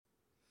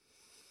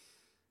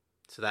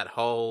So that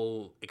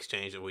whole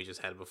exchange that we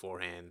just had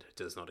beforehand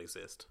does not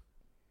exist,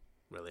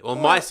 really. Well,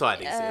 my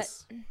side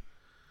exists.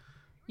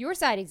 Your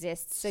side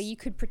exists, so you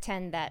could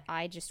pretend that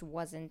I just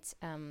wasn't...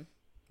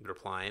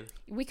 replying.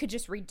 We could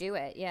just redo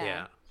it,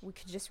 Yeah. We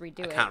could just redo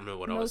it. I can't remember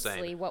what I was saying.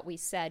 Mostly what we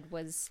said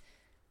was,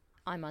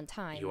 I'm on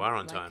time. You are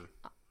on time.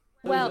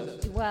 Well.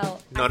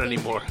 Not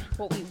anymore.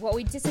 What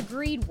we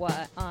disagreed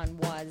on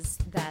was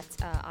that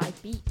I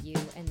beat you,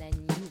 and then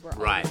you were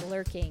always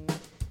lurking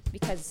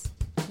because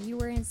you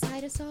were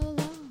inside us all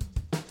along.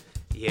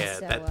 Yeah,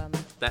 so,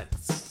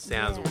 that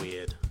sounds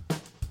weird.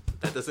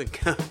 That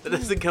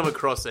doesn't come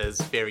across as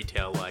fairy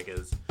tale like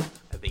as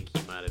I think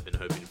you might have been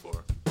hoping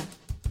for.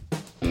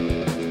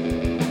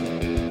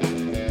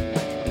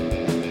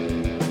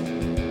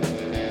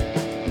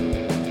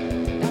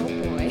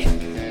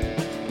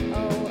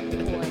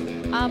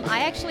 I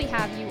actually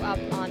have you up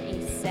on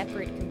a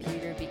separate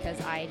computer because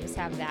I just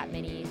have that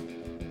many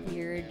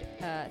weird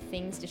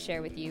things to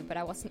share with you, but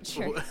I wasn't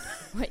sure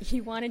what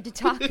you wanted to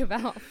talk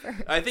about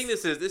first. I think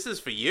this is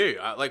for you.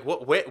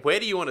 Where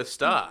do you want to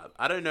start?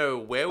 I don't know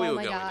where we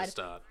were going to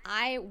start.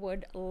 I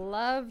would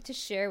love to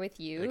share with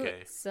you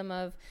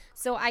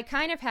so I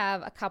kind of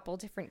have a couple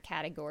different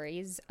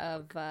categories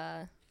of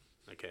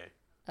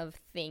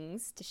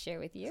things to share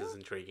with you. This is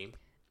intriguing.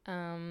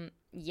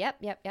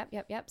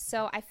 Yep.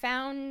 So I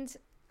found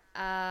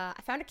a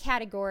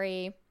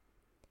category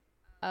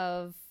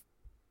of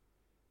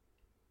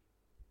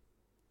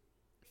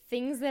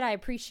things that I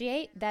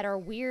appreciate that are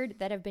weird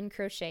that have been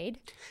crocheted.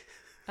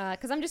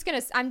 Because I'm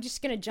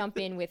just gonna jump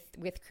in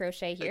with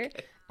crochet here.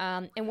 Okay.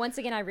 And once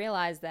again, I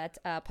realize that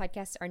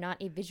podcasts are not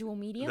a visual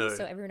medium,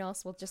 so everyone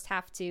else will just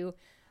have to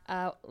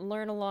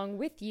learn along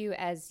with you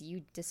as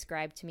you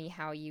describe to me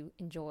how you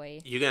enjoy.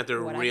 You're gonna have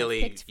to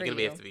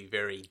have to be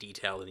very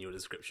detailed in your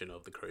description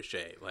of the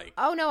crochet.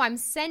 Oh no, I'm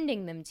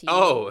sending them to you.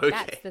 Oh, okay.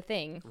 That's the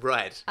thing.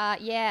 Right.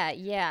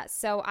 Yeah.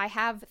 So I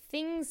have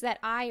things that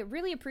I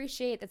really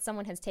appreciate that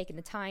someone has taken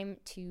the time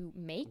to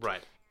make.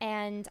 Right.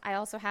 And I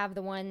also have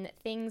the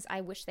things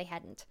I wish they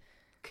hadn't.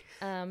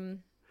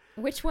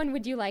 Which one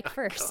would you like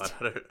first?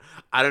 God,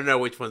 I don't know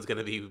which one's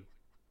gonna be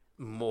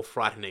more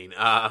frightening.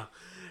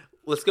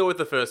 Let's go with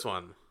the first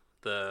one.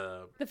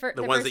 The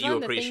ones that you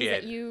appreciate. The things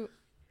that you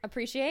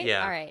appreciate?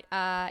 Yeah. All right.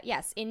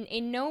 Yes.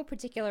 In no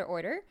particular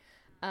order.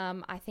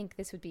 I think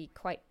this would be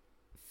quite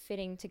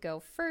fitting to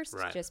go first,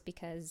 right. just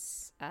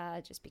because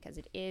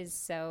it is.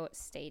 So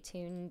stay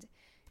tuned.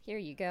 Here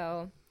you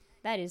go.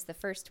 That is the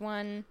first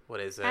one. What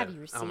is it? Have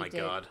you received it? Oh my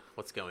God.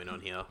 What's going on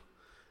here?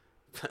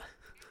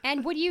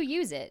 And would you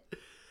use it?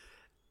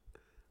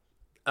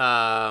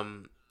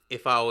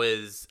 If I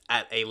was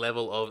at a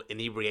level of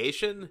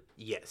inebriation,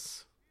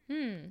 yes.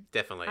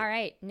 Definitely. All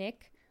right,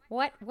 Nick.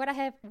 What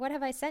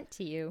have I sent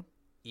to you?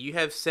 You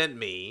have sent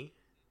me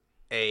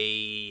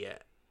a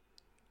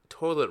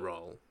toilet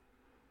roll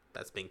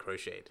that's been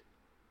crocheted.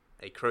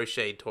 A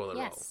crocheted toilet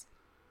roll. Yes.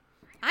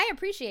 I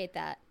appreciate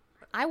that.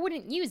 I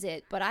wouldn't use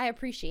it, but I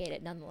appreciate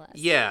it nonetheless.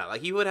 Yeah,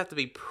 you would have to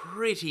be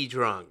pretty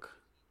drunk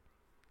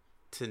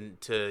to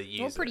use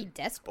it. Or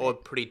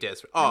pretty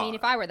desperate. Oh, I mean,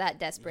 if I were that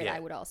desperate, I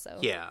would also.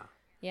 Yeah.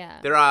 Yeah.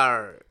 There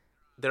are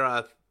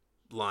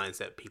lines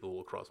that people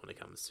will cross when it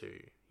comes to,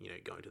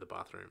 going to the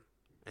bathroom,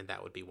 and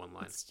that would be one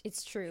line.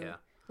 It's true. Yeah.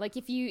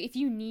 If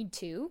you need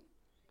to,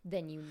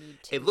 then you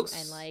need to. It looks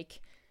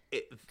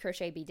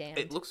crochet be damned.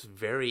 It looks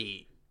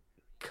very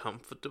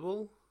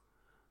comfortable.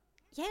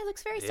 Yeah, it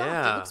looks very soft.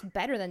 It looks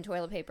better than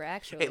toilet paper,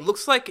 actually. It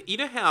looks like,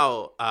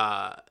 how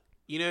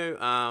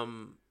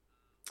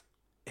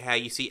how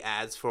you see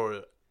ads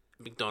for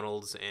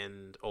McDonald's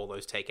and all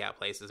those takeout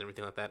places and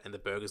everything like that, and the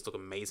burgers look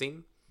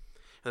amazing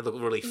and they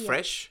look really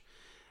fresh,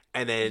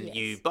 and then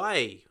you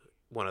buy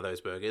one of those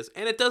burgers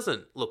and it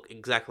doesn't look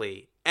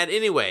exactly and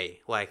anyway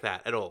like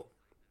that at all,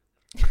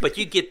 but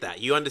you get that,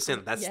 you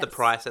understand that's the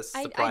price,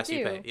 you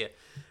pay.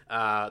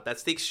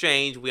 That's the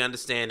exchange. We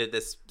understand it.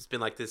 It's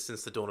been like this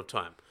since the dawn of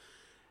time.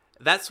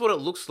 That's what it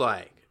looks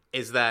like,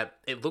 is that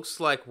it looks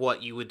like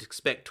what you would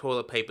expect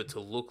toilet paper to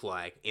look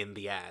like in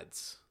the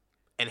ads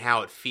and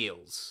how it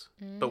feels.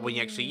 But when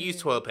you actually use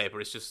toilet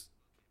paper, it's just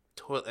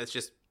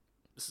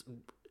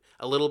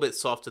a little bit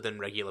softer than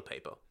regular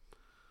paper.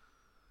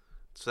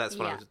 So that's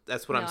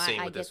what I'm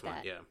seeing with this one.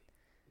 Yeah.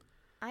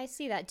 I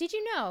see that. Did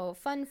you know,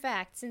 fun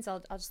fact, since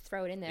I'll just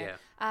throw it in there,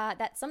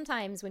 that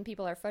sometimes when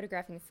people are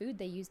photographing food,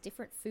 they use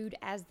different food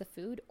as the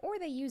food, or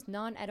they use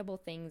non-edible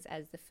things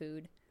as the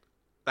food.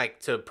 Like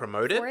to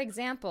promote it? For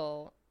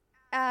example,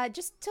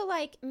 just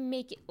to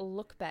make it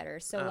look better.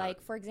 So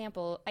for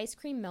example, ice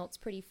cream melts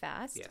pretty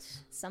fast.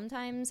 Yes.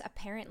 Sometimes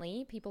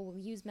apparently people will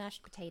use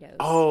mashed potatoes.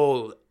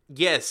 Oh,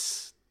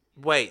 yes.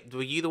 Wait,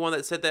 were you the one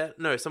that said that?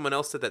 No, someone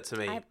else said that to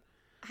me.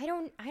 I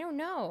don't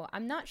know.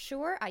 I'm not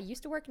sure. I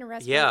used to work in a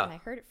restaurant and I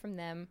heard it from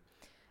them.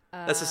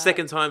 That's the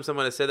second time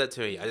someone has said that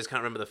to me. I just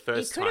can't remember the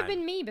first time. It could have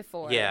been me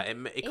before. Yeah,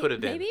 it could have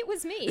been. Maybe it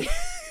was me.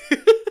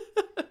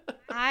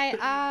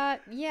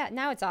 Yeah,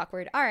 now it's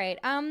awkward. All right.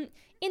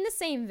 In the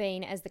same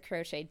vein as the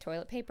crocheted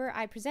toilet paper,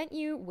 I present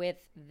you with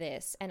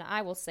this, and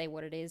I will say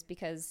what it is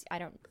because you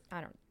don't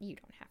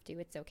have to.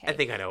 It's okay. I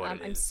think I know what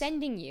it is. I'm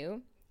sending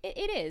you.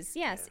 It is,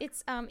 yes.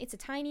 Yeah. It's a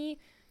tiny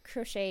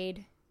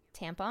crocheted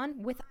tampon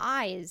with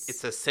eyes.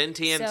 It's a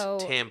sentient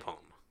tampon.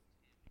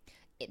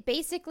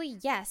 Basically,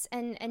 yes.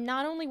 And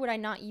not only would I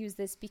not use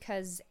this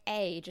because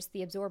A, just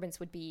the absorbance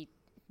would be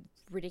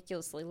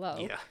ridiculously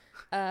low.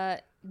 Yeah.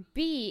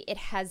 B, it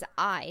has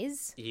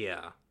eyes.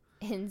 Yeah.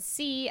 And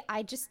C,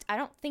 I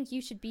don't think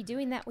you should be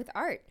doing that with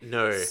art.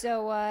 No.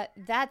 So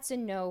that's a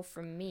no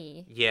from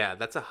me. Yeah,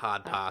 that's a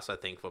hard pass, I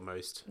think, for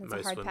most women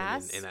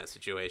in that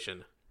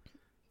situation.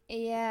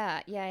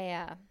 Yeah.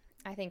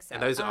 I think so.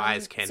 And those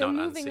eyes cannot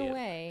moving unsee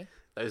away.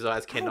 it. Those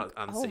eyes cannot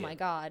unsee it. Oh my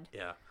god.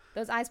 Yeah.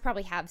 Those eyes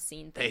probably have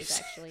seen things,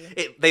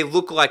 actually. They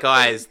look like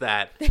eyes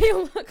that... They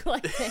look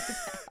like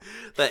things.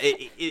 That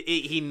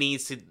he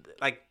needs to...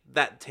 Like,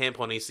 that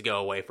tampon needs to go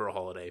away for a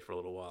holiday for a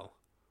little while.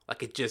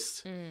 Like, it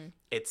just...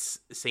 It's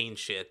seen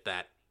shit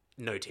that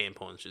no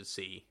tampon should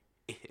see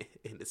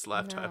in its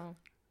lifetime.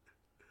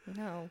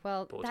 No.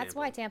 Well, that's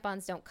why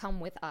tampons don't come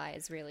with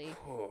eyes, really.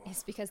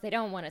 It's because they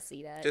don't want to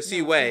see that. Just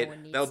you wait.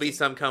 There'll be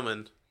some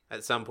coming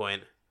at some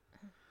point.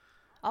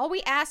 All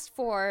we asked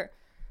for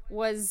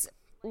was,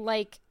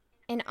 like,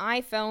 an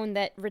iPhone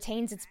that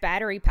retains its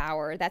battery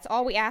power. That's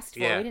all we asked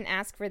for. Yeah. We didn't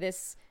ask for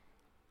this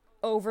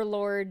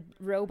overlord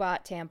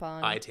robot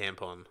tampon. Eye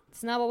tampon.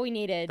 It's not what we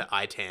needed. The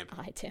eye tamp.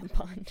 Eye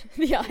tampon.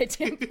 The eye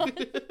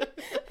tampon.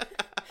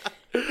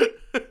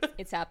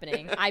 It's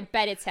happening. I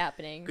bet it's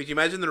happening. Could you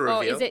imagine the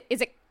reveal? Oh,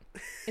 is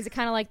it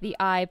kind of like the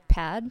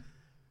iPad?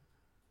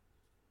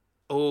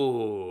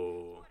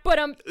 Oh. But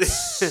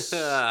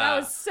that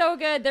was so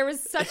good. There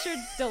was such a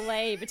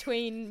delay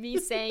between me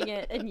saying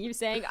it and you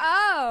saying,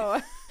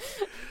 "Oh."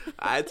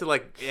 I had to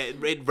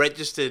it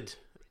registered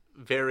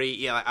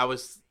very that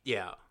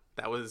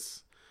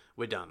was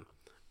we're done.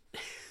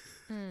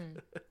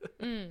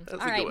 All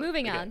right,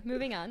 moving on.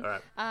 All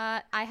right.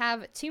 I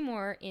have two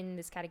more in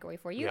this category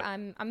for you. Yeah.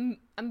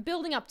 I'm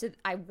building up to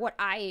what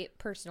I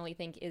personally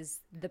think is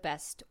the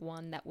best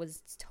one that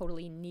was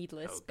totally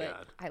needless,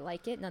 but I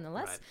like it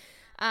nonetheless.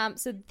 Right.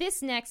 So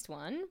this next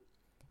one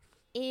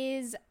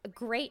is a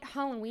great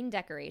Halloween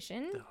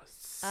decoration.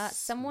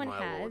 Someone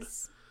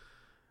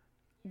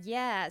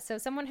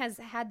has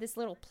had this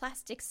little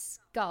plastic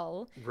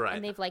skull, right,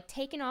 and they've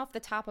taken off the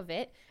top of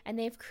it, and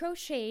they've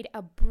crocheted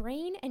a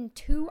brain and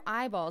two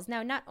eyeballs.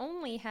 Now, not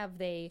only have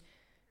they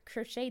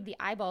crocheted the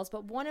eyeballs,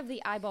 but one of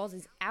the eyeballs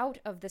is out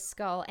of the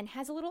skull and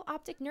has a little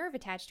optic nerve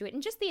attached to it,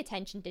 and just the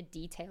attention to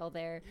detail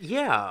there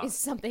is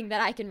something that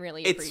I can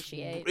really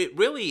appreciate. It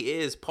really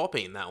is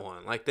popping, that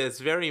one. Like, there's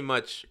very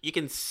much, you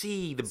can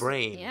see the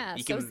brain. Yeah,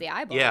 so's the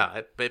eyeball.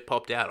 Yeah, it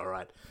popped out all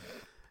right.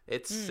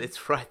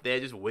 It's right there,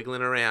 just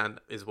wiggling around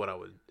is what I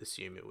would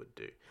assume it would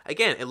do.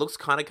 Again, it looks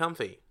kind of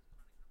comfy.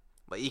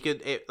 Like,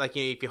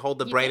 if you hold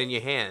the brain in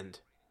your hand.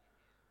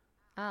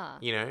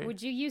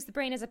 Would you use the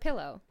brain as a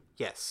pillow?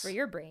 Yes. For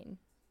your brain?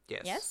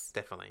 Yes?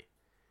 Definitely.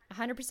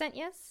 100%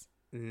 yes?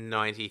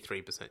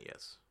 93%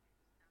 yes.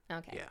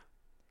 Okay. Yeah.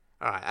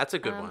 All right, that's a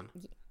good one.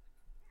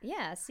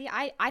 Yeah, see,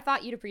 I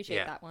thought you'd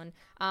appreciate that one.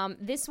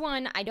 This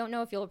one, I don't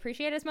know if you'll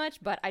appreciate as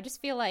much, but I just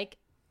feel like,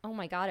 oh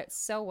my god, it's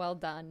so well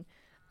done.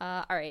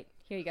 All right,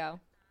 here you go.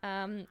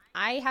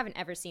 I haven't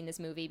ever seen this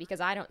movie because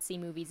I don't see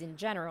movies in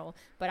general,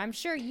 but I'm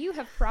sure you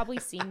have probably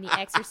seen The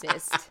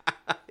Exorcist.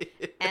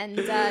 And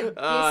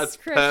this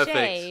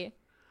crochet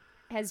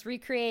has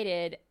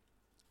recreated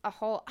a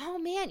whole... Oh,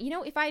 man,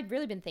 if I had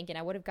really been thinking,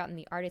 I would have gotten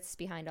the artists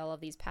behind all of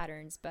these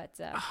patterns. But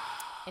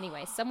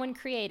anyway, someone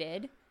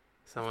created...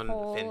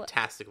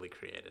 fantastically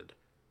created.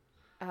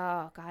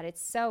 Oh, God,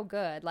 it's so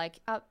good.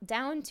 Up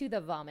down to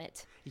the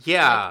vomit.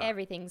 Yeah.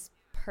 Everything's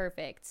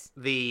perfect.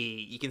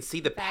 You can see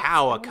the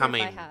power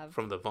coming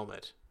from the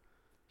vomit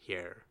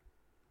here.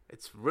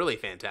 It's really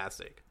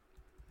fantastic.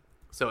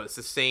 So it's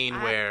the scene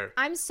where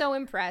I'm so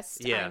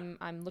impressed. Yeah.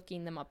 I'm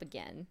looking them up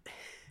again.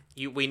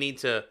 We need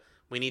to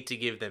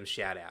give them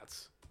shout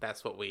outs.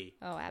 That's what absolutely.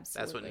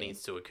 That's what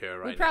needs to occur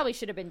right now. We probably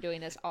should have been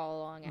doing this all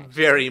along, actually.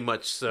 Very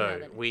much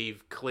so.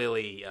 We've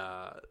clearly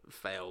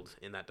failed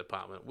in that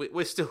department.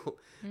 We're still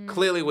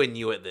clearly we're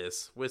new at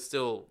this. We're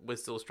still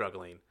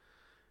struggling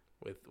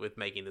with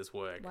making this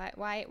work.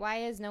 Why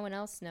is no one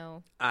else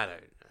know? I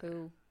don't know.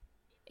 Who?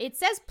 It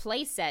says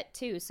playset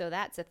too, so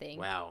that's a thing.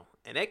 Wow,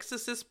 an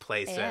Exorcist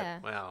playset. Yeah.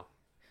 Wow.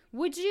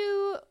 Would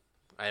you?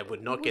 I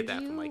would not get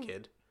that for my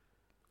kid.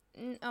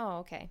 Oh,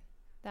 okay.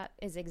 That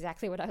is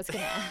exactly what I was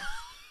gonna ask.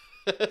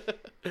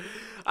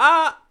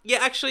 Yeah,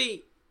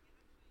 actually,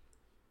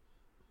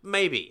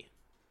 maybe.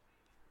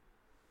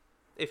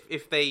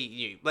 If they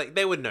knew,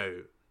 they would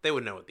know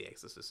what The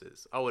Exorcist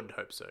is. I would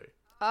hope so.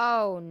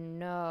 Oh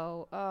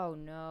no!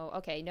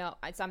 Okay, no.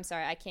 I'm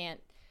sorry. I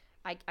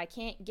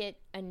can't get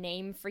a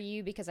name for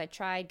you because I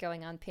tried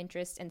going on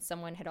Pinterest and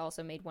someone had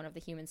also made one of the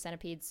human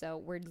centipedes. So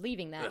we're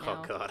leaving that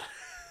now. Oh god.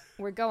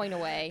 We're going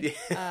away.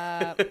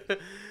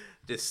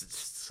 Just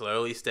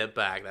slowly step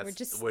back.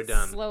 We're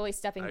done. Slowly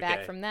stepping Okay.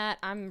 back from that.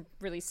 I'm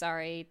really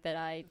sorry that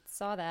I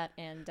saw that,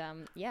 and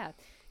yeah,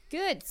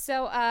 good.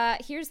 So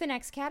here's the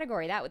next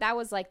category. That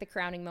was like the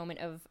crowning moment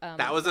of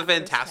That was a that first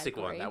fantastic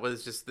one. category. That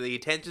was just the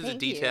attention to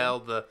Thank you.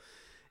 detail.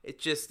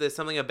 There's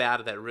something about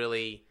it that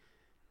really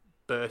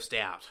burst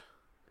out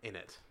in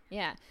it.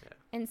 Yeah.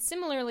 And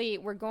similarly,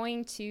 we're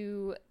going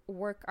to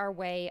work our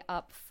way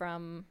up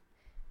from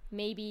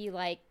maybe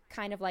like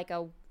kind of like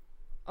a,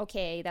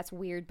 okay, that's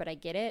weird, but I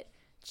get it,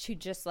 to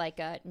just like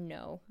a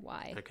no,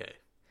 why? Okay.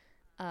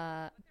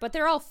 But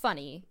they're all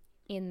funny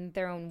in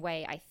their own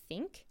way, I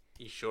think.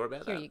 You sure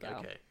about that? Here you go.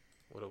 Okay.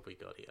 What have we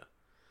got here?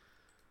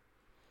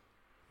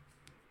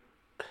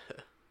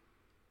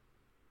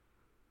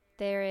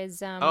 There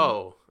is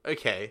Oh,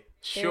 okay.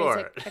 Sure.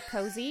 There is a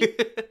cozy.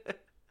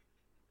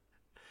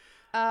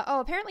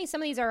 Apparently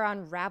some of these are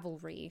on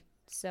Ravelry,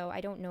 so I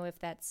don't know if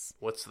that's.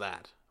 What's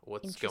that?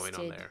 What's going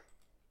on there?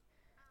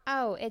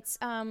 Oh, it's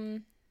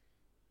Ravelry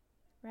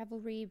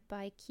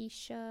by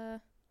Keisha.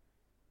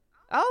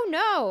 Oh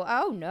no.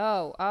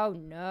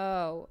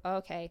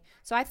 Okay.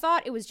 So I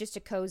thought it was just a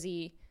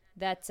cozy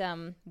that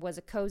was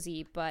a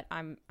cozy, but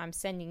I'm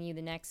sending you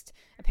the next.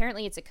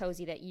 Apparently it's a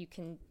cozy that you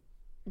can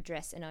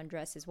dress and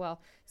undress as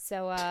well.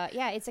 So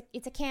yeah, it's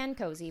a can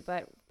cozy,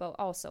 but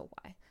also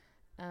why?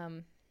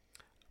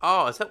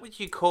 Oh, is that what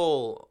you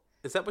call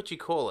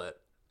it?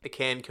 A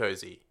can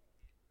cozy?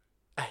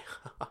 No,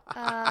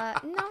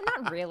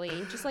 not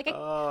really. Just like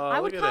I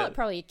would look call at it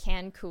probably a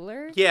can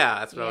cooler. Yeah,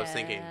 that's what I was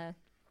thinking.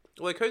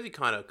 Well, a cozy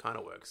kind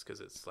of works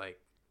because it's like.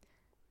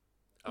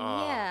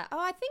 Yeah. Oh,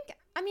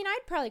 I mean, I'd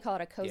probably call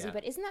it a cozy, Yeah.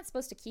 but isn't that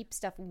supposed to keep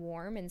stuff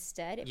warm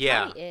instead? It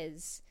Yeah. probably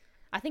is.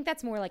 I think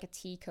that's more like a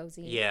tea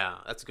cozy. Yeah,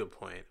 that's a good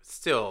point.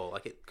 Still,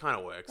 like it kind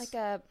of works.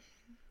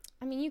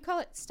 I mean, you call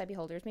it stubby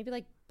holders, maybe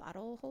like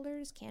bottle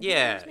holders, can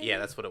yeah, holders, maybe? yeah,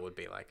 that's what it would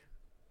be like.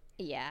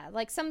 Yeah,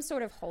 like some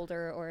sort of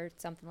holder or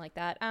something like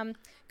that.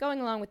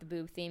 Going along with the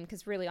boob theme,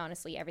 because really,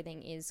 honestly,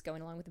 everything is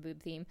going along with the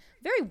boob theme.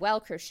 Very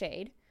well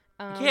crocheted.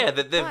 Yeah,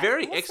 they're but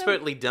very also-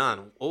 expertly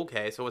done.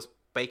 Okay, so it's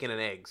bacon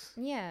and eggs.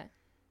 Yeah.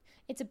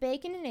 It's a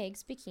bacon and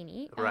eggs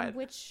bikini, Right.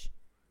 which...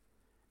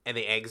 And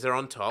the eggs are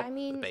on top, I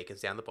mean, the bacon's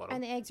down the bottom.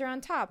 And the eggs are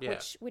on top, Yeah.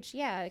 which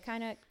yeah,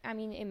 kind of, I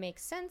mean, it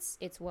makes sense.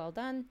 It's well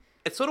done.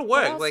 It sort of But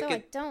works. also, Like I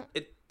it, don't...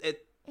 it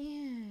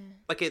Yeah.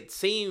 like it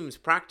seems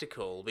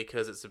practical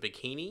because it's a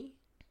bikini.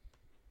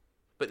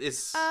 But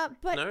it's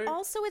But no?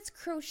 also it's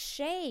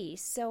crochet,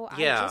 so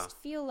Yeah. I just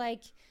feel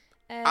like...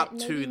 up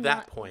to maybe that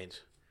not-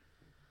 point.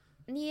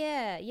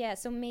 Yeah,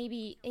 so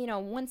maybe,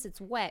 once it's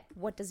wet,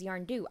 what does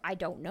yarn do? I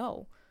don't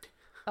know.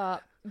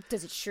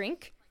 Does it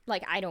shrink?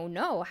 Like, I don't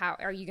know. How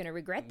are you going to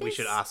regret this? We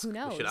should ask. Who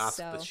knows? We should ask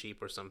So- the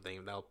sheep or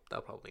something. They'll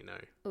probably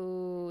know.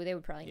 Ooh, they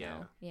would probably Yeah.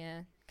 know.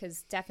 Yeah,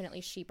 because definitely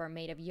sheep are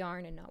made of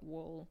yarn and not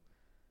wool.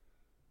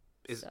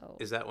 Is So-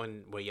 is that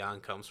where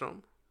yarn comes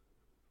from?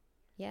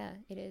 Yeah,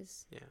 it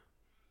is. Yeah.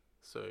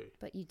 So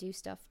But you do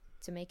stuff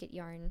to make it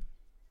yarn.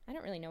 I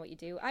don't really know what you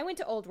do. I went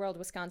to Old World,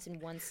 Wisconsin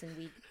once, and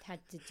we had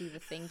to do the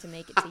thing to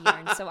make it to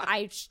yarn. So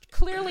I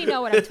clearly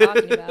know what I'm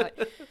talking about.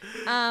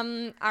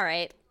 All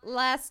right,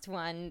 last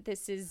one.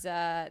 This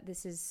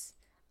is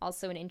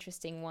also an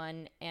interesting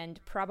one, and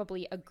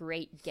probably a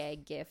great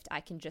gag gift. I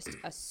can just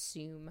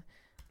assume.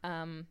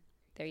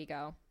 There you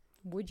go.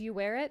 Would you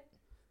wear it?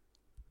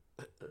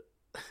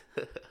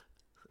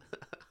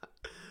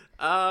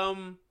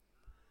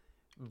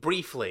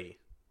 Briefly.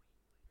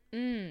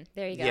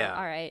 There you go. Yeah.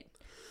 All right.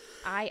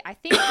 I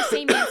think the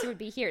same answer would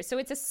be here. So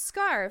it's a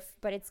scarf,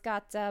 but it's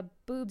got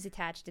boobs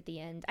attached at the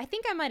end. I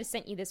think I might have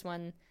sent you this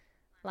one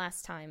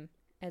last time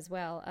as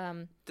well.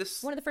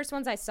 This One of the first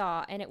ones I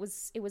saw, and it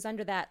was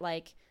under that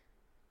like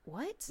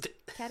what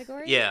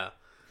category? Yeah.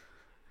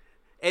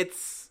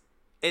 It's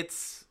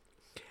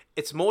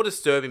more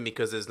disturbing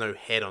because there's no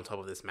head on top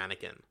of this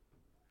mannequin.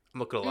 I'm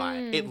not gonna lie.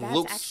 It that's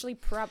looks actually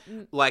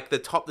like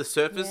the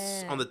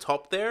surface Yeah. on the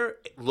top there.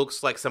 It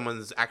looks like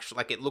someone's actually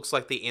like it looks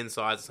like the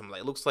insides of something.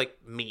 Like, it looks like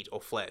meat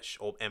or flesh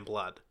and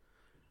blood,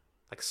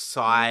 like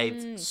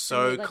side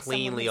so like someone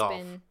cleanly has off.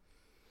 been-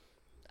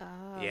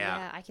 Oh, Yeah.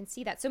 yeah, I can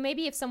see that. So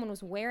maybe if someone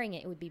was wearing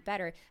it, it would be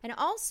better. And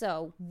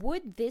also,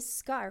 would this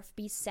scarf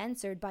be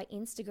censored by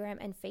Instagram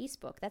and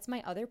Facebook? That's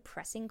my other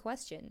pressing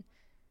question.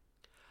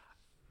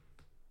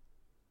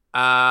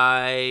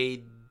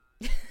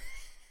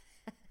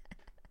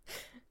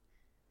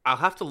 I'll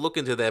have to look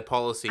into their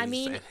policies. I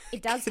mean, and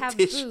it does have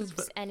conditions,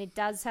 boobs, and it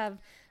does have...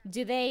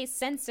 Do they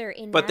censor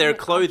in But they're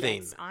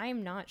clothing.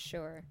 I'm not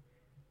sure.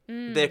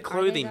 They're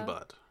clothing, though?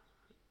 bud.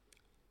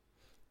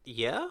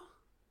 Yeah?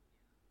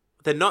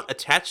 They're not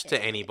attached to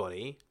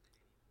anybody.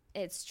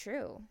 It's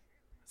true.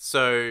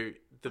 So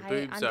the I'm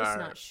boobs just are...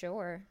 not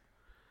sure.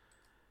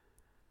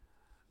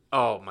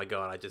 Oh my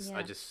god, I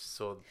Yeah. just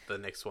saw the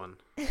next one.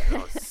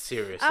 Oh,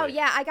 seriously. Oh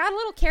yeah, I got a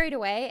little carried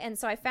away, and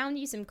so I found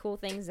you some cool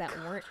things that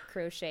weren't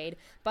crocheted.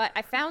 But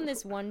I found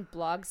this one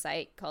blog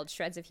site called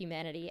Shreds of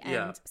Humanity,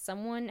 and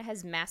someone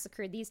has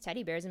massacred these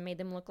teddy bears and made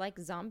them look like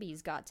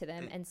zombies got to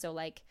them. And so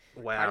like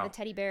part of the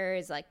teddy bear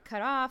is like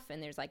cut off,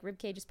 and there's like rib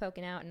cages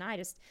poking out. And I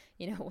just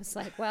was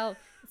like, well,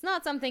 it's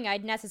not something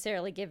I'd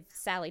necessarily give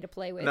Sally to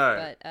play with.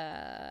 No.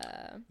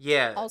 But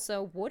yeah.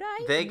 Also, would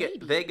I?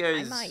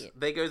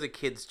 There goes a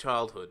kid's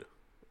childhood.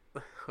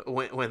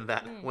 when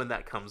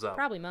that comes up,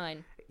 probably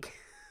mine.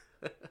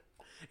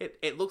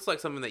 It looks like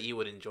something that you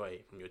would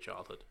enjoy from your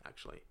childhood,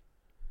 actually.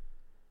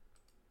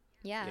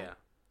 Yeah.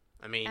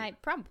 I mean, I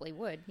probably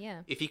would.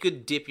 Yeah. If you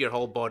could dip your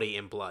whole body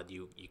in blood,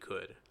 you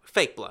could.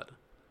 Fake blood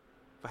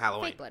for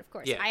Halloween. Fake blood, of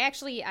course. Yeah.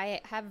 I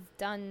have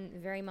done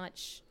very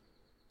much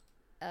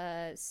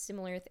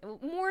similar,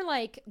 more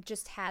like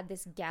just had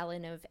this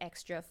gallon of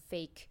extra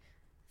fake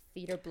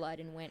theater blood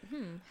and went,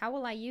 how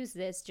will I use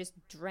this? Just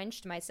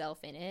drenched myself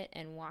in it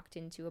and walked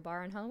into a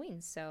bar on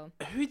Halloween. So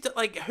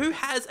who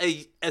has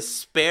a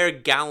spare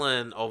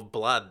gallon of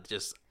blood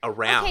just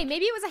around? Okay,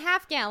 maybe it was a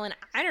half gallon.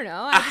 I don't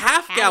know. A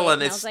half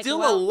gallon is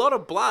still a lot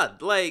of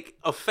blood, like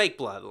of fake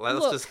blood.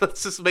 Let's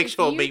just make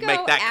sure make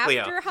that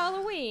clear. After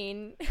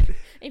Halloween,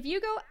 if you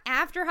go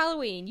after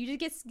Halloween, you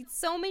just get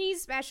so many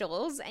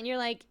specials, and you're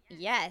like,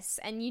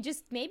 yes, and you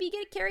just maybe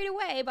get carried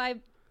away by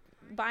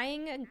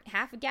buying a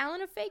half a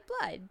gallon of fake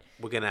blood.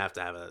 We're gonna have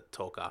a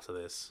talk after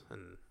this,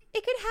 and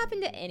it could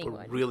happen to anyone.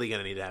 We're really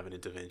gonna need to have an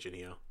intervention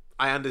here.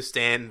 I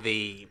understand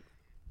the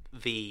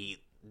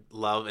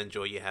love and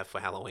joy you have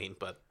for Halloween,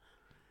 but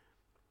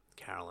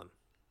Carolyn,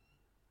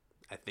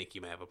 I think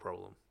you may have a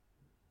problem.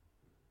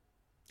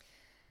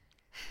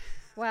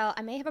 Well,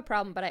 I may have a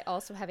problem, but I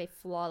also have a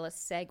flawless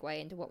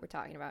segue into what we're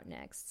talking about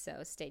next,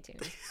 so stay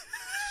tuned.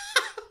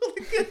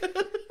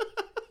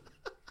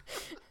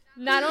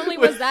 Not only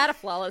was that a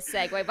flawless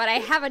segue, but I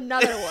have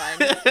another one.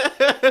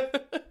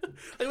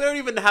 We don't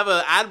even have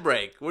an ad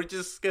break. We're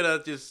gonna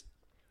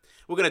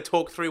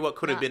talk through what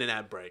could have been an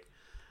ad break.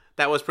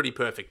 That was pretty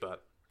perfect,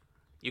 but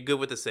you're good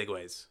with the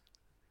segues.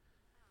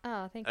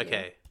 Oh, thank you.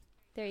 Okay.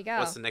 There you go.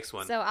 What's the next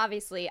one? So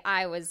obviously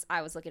I was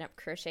looking up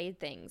crocheted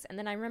things, and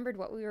then I remembered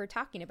what we were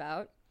talking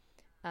about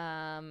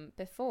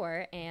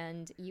before,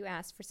 and you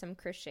asked for some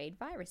crocheted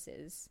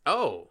viruses.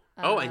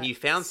 And you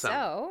found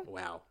some.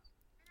 Wow.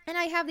 And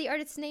I have the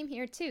artist's name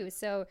here too.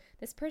 So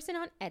this person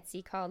on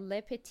Etsy called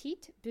Le Petit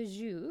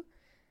Bijou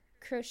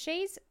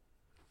crochets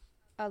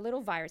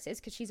little viruses,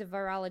 because she's a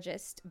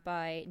virologist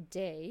by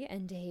day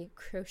and a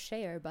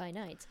crocheter by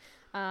night.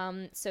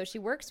 So she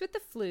works with the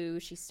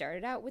flu. She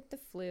started out with the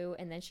flu,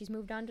 and then she's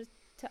moved on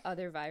to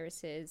other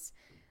viruses.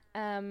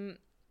 And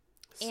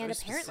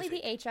apparently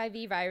the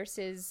HIV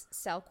viruses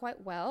sell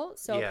quite well.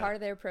 So part of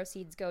their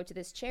proceeds go to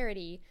this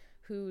charity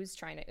who's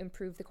trying to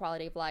improve the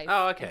quality of life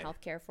and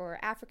healthcare for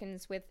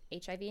Africans with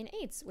HIV and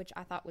AIDS, which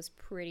I thought was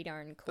pretty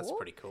darn cool. That's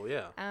pretty cool,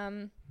 yeah.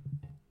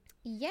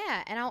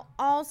 Yeah, and I'll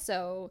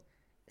also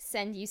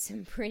send you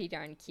some pretty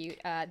darn cute,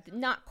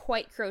 not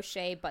quite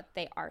crochet, but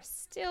they are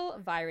still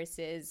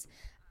viruses.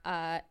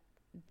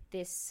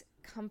 This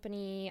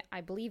company,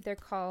 I believe they're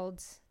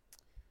called,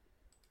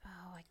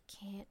 I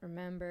can't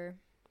remember.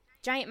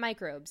 Giant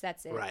Microbes,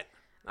 that's it. Right.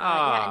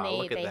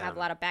 And they have a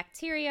lot of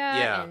bacteria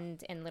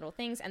and little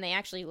things, and they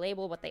actually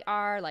label what they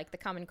are, like the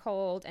common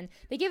cold, and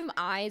they give them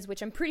eyes,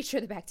 which I'm pretty sure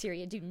the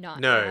bacteria do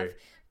not have.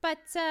 But,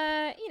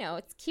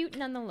 it's cute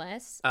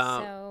nonetheless.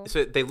 So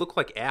they look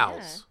like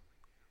owls.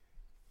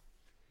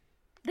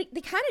 Yeah.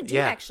 They kind of do,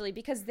 actually,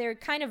 because they're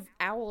kind of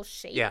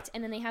owl-shaped,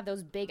 and then they have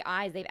those big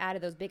eyes. They've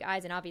added those big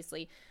eyes, and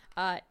obviously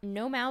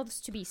no mouths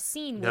to be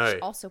seen,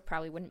 which also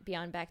probably wouldn't be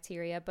on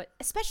bacteria, but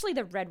especially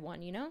the red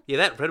one, you know? Yeah,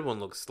 that red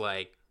one looks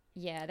like...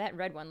 Yeah, that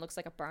red one looks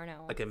like a barn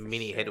owl. Like a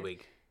mini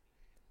Hedwig.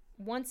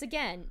 Once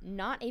again,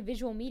 not a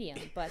visual medium,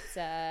 but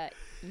yeah.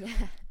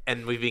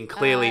 And we've been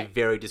clearly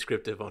very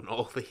descriptive on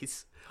all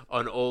these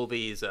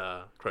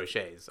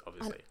crochets,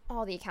 obviously. On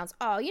all the accounts.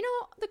 Oh,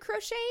 the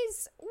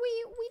crochets,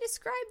 we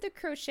described the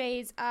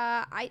crochets.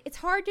 It's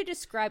hard to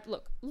describe.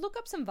 Look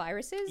up some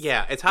viruses.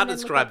 Yeah, it's hard to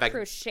describe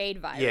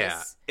crocheted virus.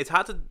 Yeah, it's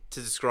hard to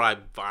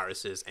describe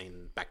viruses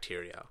and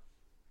bacteria.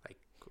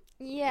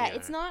 Yeah,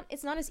 it's not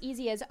as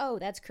easy as,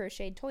 that's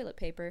crocheted toilet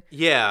paper.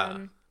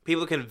 Yeah,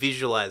 people can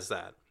visualize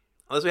that.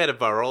 Unless we had a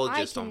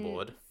virologist on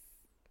board.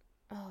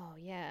 Oh,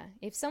 yeah.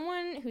 If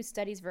someone who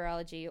studies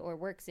virology or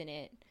works in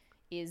it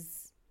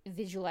is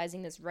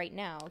visualizing this right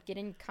now, get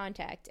in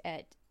contact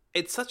at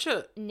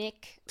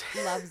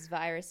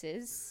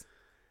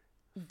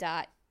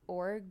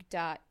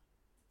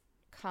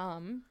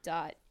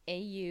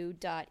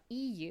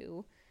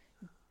nicklovesviruses.org.com.au.eu.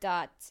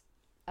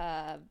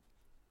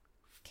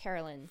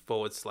 Carolyn /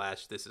 this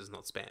is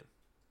not spam.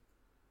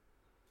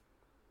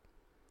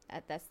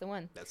 That's the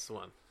one. That's the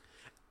one.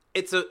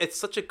 It's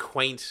such a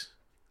quaint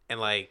and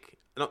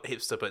not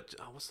hipster, but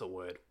what's the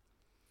word?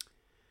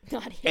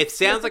 Not hipster. It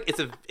sounds like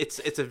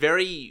it's a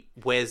very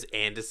Wes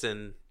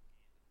Anderson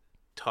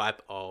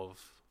type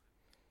of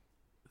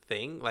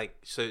thing.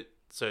 So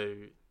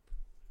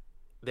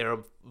they're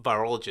a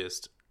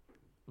virologist,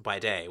 by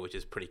day, which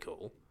is pretty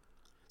cool.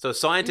 So a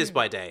scientist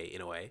by day,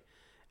 in a way,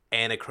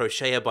 and a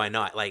crocheter by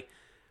night. Like,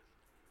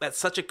 that's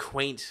such a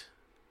quaint,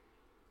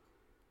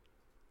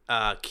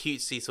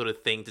 cutesy sort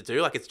of thing to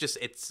do. Like,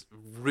 it's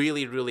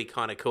really, really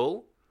kind of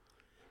cool.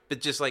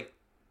 But just, like,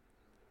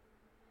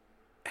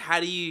 how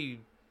do you...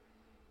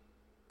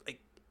 Like,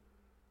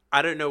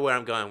 I don't know where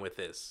I'm going with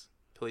this.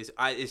 Please,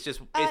 it's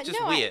just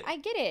no, weird. I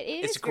get it.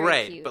 It's very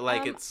great, cute. but,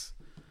 like, it's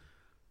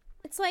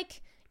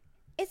like...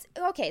 It's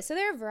okay. So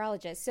they're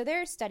virologists. So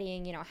they're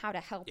studying, how to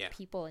help Yeah.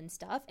 people and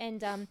stuff.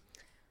 And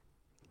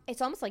it's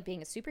almost like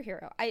being a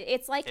superhero.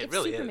 It's like It if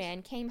really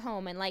Superman came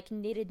home and like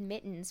knitted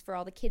mittens for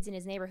all the kids in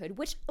his neighborhood,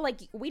 which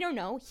like we don't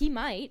know. He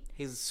might.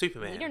 he's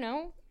Superman. We don't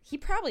know. He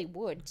probably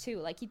would too.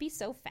 Like he'd be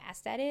so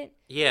fast at it.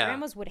 Yeah.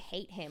 Grandmas would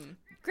hate him.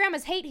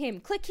 Grandmas hate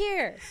him. Click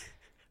here.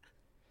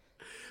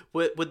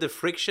 Would the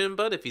friction,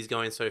 but if he's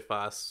going so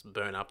fast,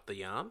 burn up the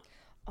yarn?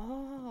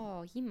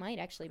 Oh, he might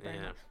actually burn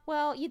Yeah. it.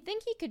 Well, you'd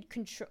think he could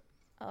control.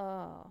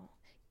 Oh,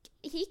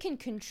 he can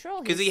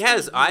control Because his he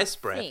has steam, you'd ice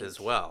breath think. as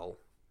well.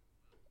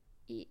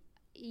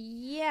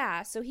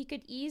 Yeah, so he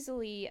could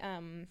easily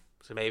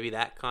So maybe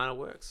that kind of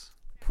works.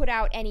 put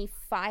out any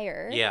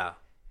fire. Yeah.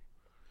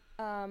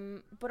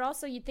 But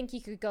also you'd think he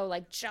could go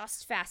like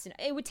just fast enough.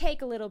 It would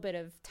take a little bit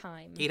of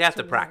time. He'd have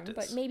to learn, practice.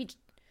 but maybe,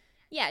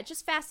 yeah,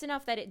 just fast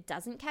enough that it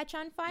doesn't catch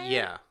on fire.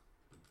 Yeah.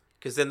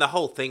 Because then the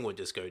whole thing would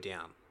just go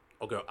down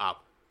or go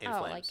up in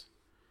flames.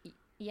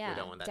 Yeah,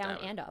 don't want that to down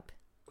happen. and up.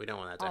 We don't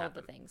want that to All happen.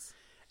 of the things.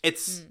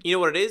 It's you know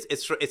what it is?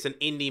 It's an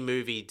indie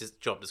movie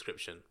job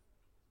description.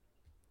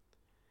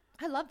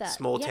 I love that.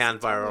 Small Yes, town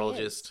it totally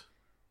is. virologist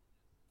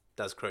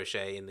does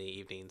crochet in the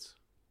evenings.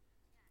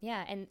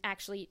 Yeah, and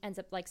actually ends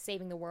up like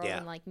saving the world Yeah.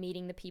 and like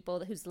meeting the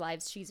people whose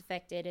lives she's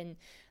affected, and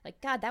like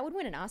God, that would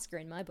win an Oscar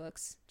in my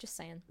books. Just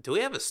saying. Do we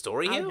have a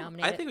story I would here?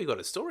 nominate I it. think we got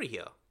a story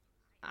here.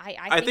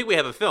 I think we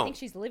have a film. I think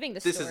she's living the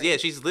This story. is yeah,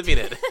 she's living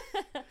it.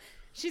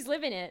 She's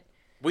living it.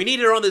 We need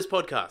her on this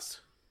podcast.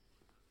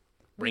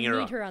 Bring we her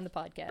need on. her on the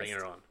podcast. Bring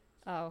her on.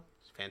 Oh,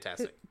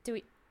 Fantastic. do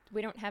we?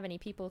 We don't have any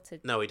people to.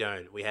 No, we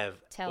don't. We have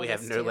Tell we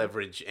have this no to.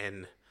 leverage,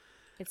 and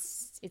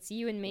It's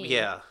you and me.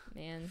 yeah,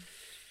 Man.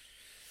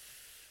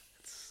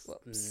 it's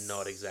Whoops.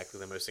 not exactly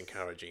the most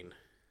encouraging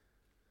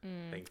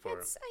thing for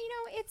him.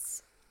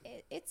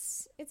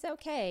 It's it's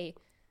okay.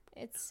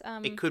 It's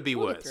It could be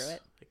we'll worse. get through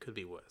it. It could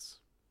be worse.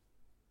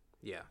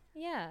 Yeah.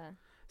 Yeah.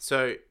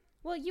 So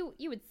Well, you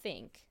would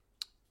think.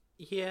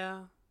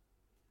 yeah,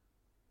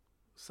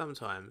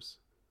 sometimes,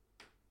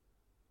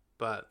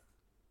 but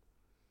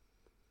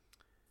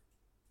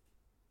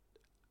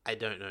I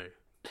don't know.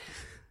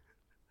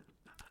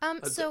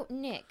 So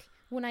Nick,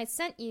 when I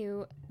sent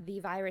you the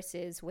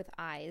viruses with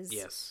eyes,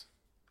 Yes,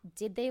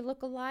 did they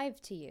look alive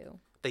to you?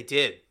 they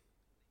did.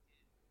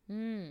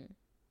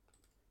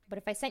 But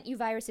if I sent you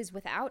viruses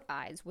without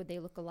eyes, would they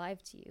look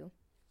alive to you?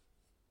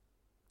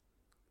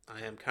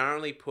 I am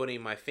currently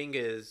putting my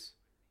fingers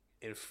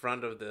in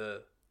front of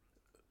the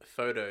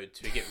photo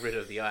to get rid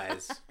of the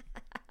eyes.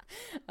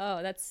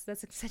 Oh, that's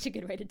such a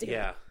good way to do it.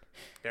 Yeah,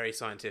 very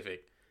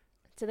scientific.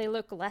 Do they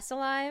look less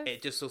alive?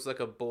 It just looks like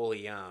a ball of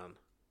yarn.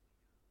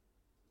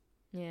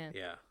 Yeah.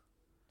 Yeah.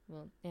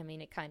 Well, I mean,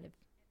 it kind of.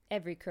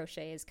 Every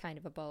crochet is kind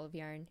of a ball of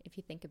yarn, if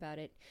you think about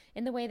it,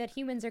 in the way that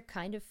humans are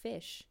kind of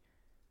fish.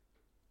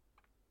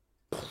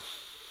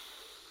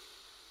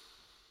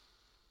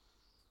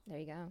 There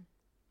you go.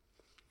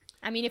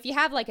 I mean, if you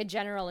have like a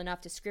general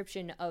enough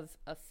description of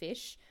a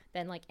fish,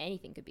 then like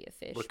anything could be a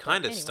fish. We're But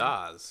kind of anyway.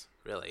 stars,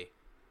 really.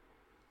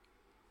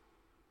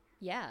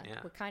 Yeah,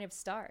 Yeah. we're kind of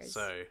stars.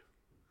 So,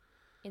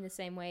 In the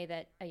same way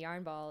that a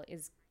yarn ball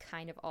is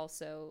kind of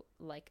also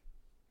like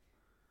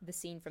the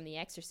scene from The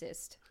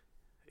Exorcist.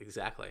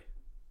 exactly.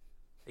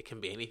 It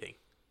can be anything.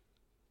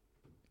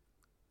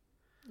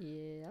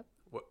 Yep.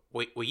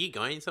 Were you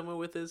going somewhere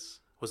with this?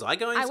 Was I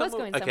going I somewhere? was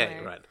going Okay,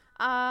 somewhere.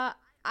 right.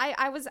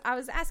 I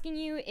was asking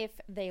you if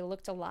they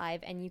looked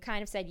alive, and you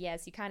kind of said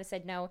yes. You kind of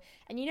said no.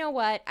 And you know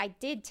what? I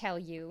did tell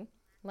you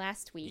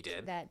last week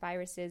did? that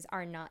viruses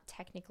are not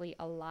technically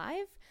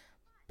alive,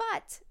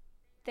 but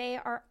they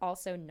are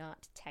also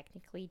not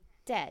technically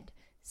dead.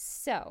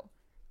 So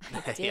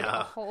I did Yeah.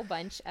 a whole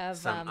bunch of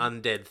Some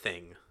undead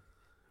thing.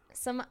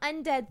 some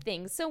undead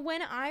things. So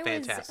when I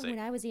Fantastic.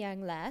 was a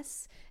young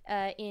lass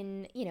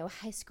in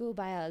high school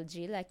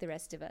biology, like the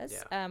rest of us,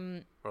 Yeah.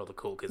 Where all the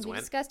cool kids we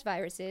went. discussed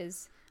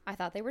viruses. I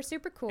thought they were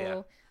super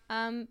cool.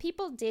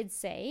 People did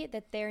say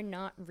that they're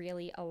not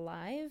really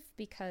alive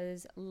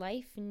because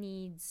life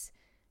needs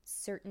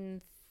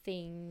certain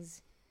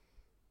things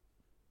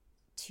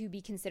to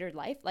be considered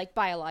life, like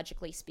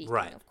biologically speaking,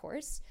 Right. of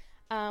course.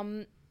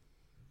 And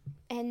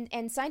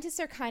scientists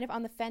are kind of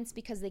on the fence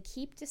because they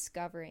keep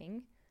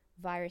discovering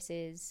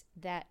viruses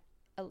that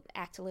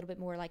act a little bit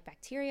more like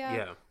bacteria,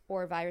 Yeah.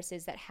 or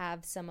viruses that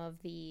have some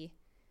of the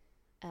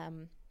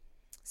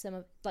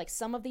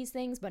some of these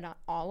things, but not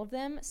all of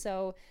them.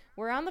 So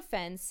we're on the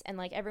fence, and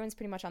like everyone's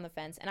pretty much on the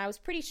fence. And I was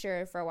pretty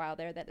sure for a while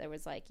there that there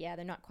was like, yeah,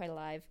 they're not quite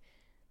alive,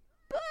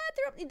 but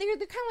they're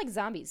kind of like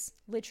zombies,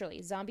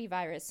 literally. Zombie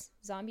virus.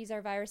 Zombies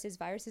are viruses.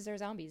 Viruses are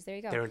zombies. There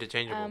you go. They're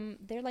interchangeable.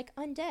 They're like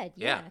undead.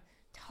 Yeah,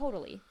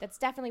 totally. That's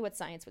definitely what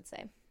science would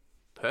say.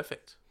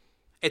 Perfect.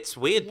 It's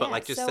weird, but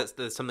like so,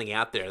 there's something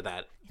out there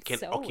that can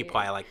so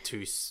occupy weird. like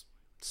two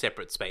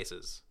separate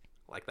spaces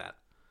like that.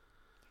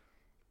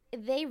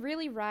 They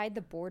really ride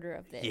the border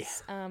of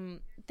this. Yeah.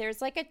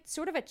 There's like a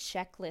sort of a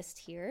checklist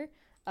here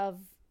of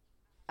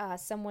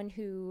someone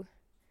who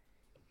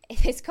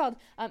it's called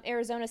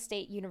Arizona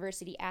State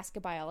University Ask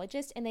a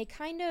Biologist, and they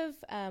kind of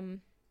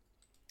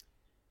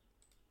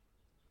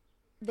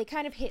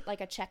hit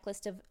like a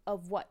checklist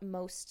of what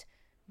most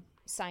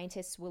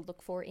scientists will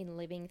look for in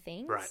living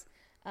things. Right.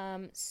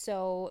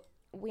 So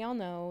we all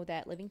know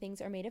that living things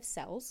are made of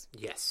cells.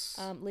 Yes.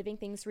 Living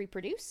things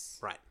reproduce.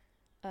 Right.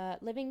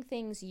 Living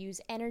things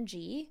use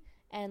energy,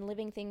 and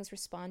living things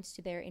respond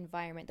to their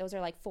environment. Those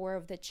are like 4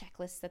 of the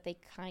checklists that they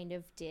kind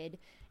of did.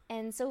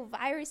 And so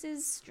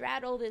viruses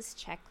straddle this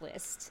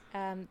checklist.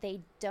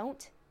 They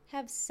don't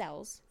have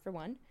cells, for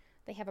one.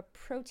 They have a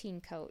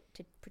protein coat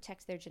to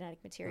protect their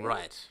genetic material.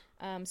 Right.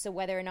 So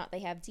whether or not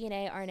they have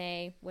DNA,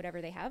 RNA,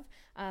 whatever they have,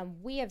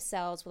 we have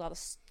cells with all the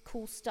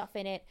cool stuff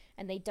in it,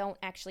 and they don't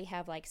actually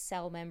have like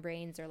cell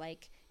membranes or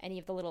like any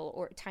of the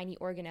little tiny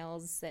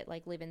organelles that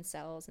like live in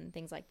cells and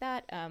things like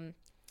that.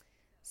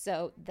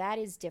 So that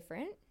is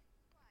different.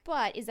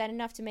 But is that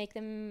enough to make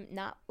them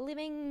not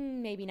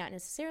living? Maybe not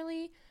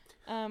necessarily.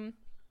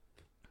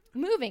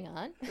 Moving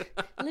on.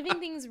 Living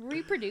things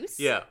reproduce.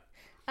 Yeah.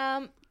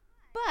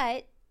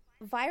 But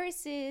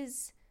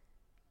viruses...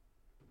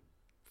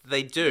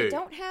 They do.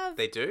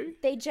 They do?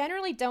 They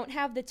generally don't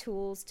have the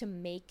tools to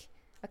make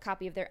a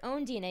copy of their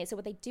own DNA. So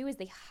what they do is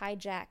they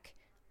hijack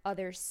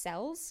other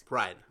cells.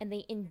 Right. And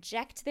they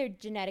inject their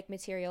genetic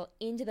material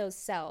into those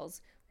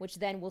cells, which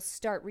then will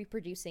start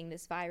reproducing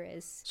this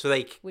virus. So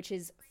they... Which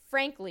is,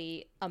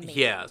 frankly, amazing.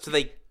 Yeah, so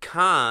they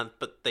can't,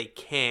 but they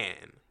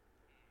can.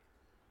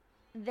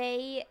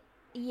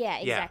 Yeah,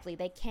 exactly.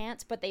 They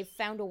can't, but they've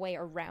found a way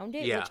around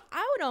it, which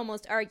I would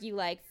almost argue,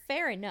 like,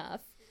 fair enough.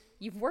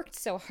 You've worked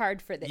so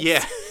hard for this.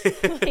 Yeah.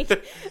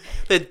 Like,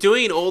 they're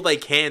doing all they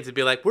can to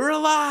be like, we're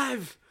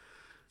alive!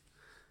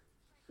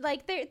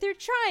 Like, they're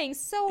trying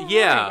so hard.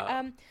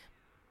 Yeah.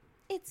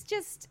 It's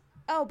just...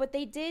 but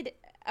they did...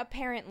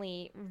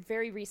 Apparently,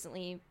 very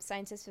recently,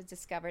 scientists have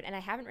discovered, and I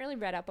haven't really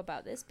read up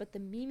about this, but the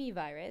Mimi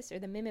virus, or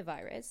the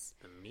Mimivirus,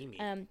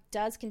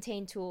 does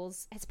contain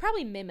tools. It's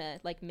probably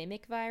like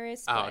mimic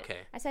virus. Oh, okay.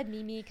 I said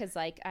Mimi because,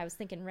 like, I was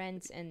thinking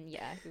Rent, and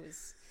yeah, it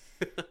was...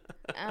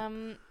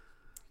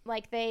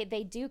 like,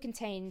 they do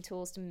contain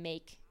tools to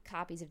make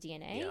copies of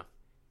DNA. Yeah.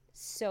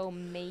 So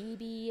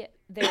maybe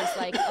there's,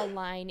 like, a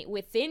line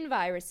within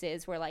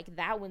viruses where, like,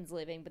 that one's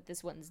living, but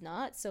this one's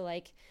not. So,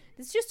 like,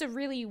 it's just a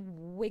really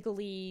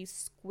wiggly,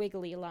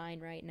 squiggly line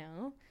right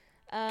now.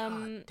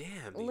 God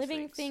damn,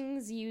 living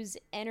things use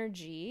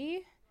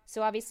energy.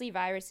 So, obviously,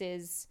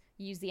 viruses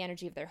use the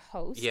energy of their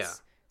hosts. Yeah.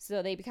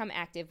 So they become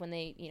active when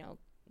they,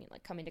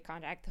 like, come into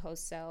contact with the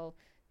host cell,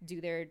 do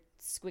their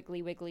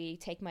squiggly wiggly,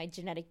 take my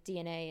genetic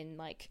DNA and,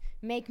 like,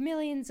 make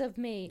millions of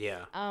me.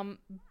 Yeah.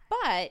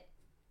 But...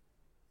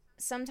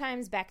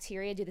 sometimes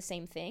bacteria do the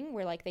same thing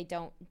where like they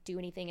don't do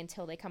anything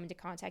until they come into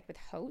contact with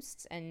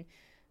hosts and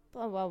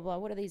blah blah blah.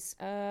 What are these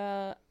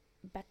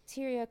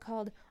bacteria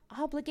called?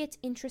 Obligate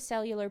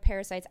intracellular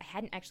parasites. I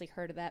hadn't actually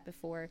heard of that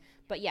before,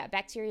 but yeah,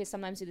 bacteria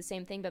sometimes do the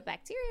same thing, but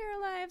bacteria are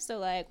alive, so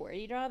like where do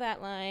you draw that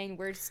line?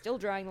 We're still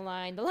drawing the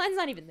line. The line's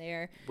not even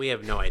there. We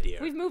have no idea.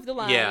 We've moved the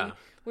line. Yeah.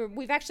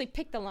 We've actually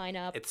picked the line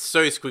up. It's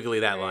so squiggly,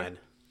 that line.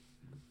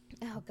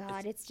 Oh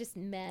god, it's just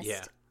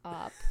messed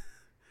up.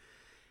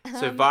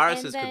 So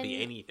viruses could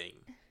be anything.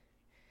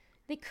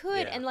 They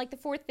could, and like the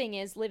fourth thing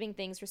is living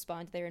things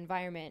respond to their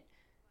environment,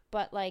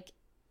 but like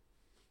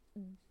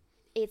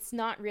it's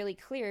not really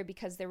clear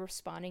because they're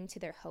responding to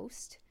their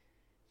host.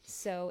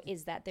 So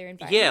is that their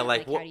environment? Yeah,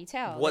 like how do you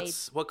tell?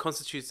 What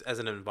constitutes as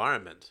an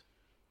environment?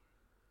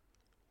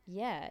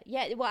 Yeah.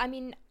 Well, I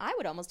mean, I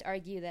would almost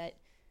argue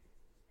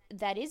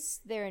that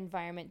is their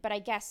environment, but I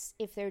guess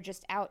if they're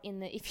just out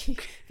in the if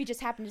you just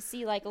happen to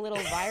see like a little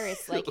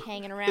virus like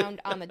hanging around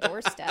on the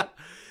doorstep,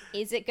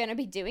 is it gonna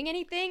be doing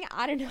anything?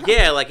 I don't know.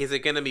 Yeah, like is it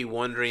gonna be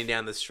wandering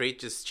down the street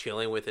just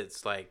chilling with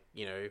its like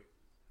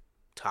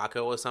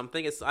taco or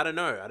something? I don't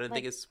know. I don't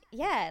think it's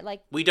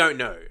we don't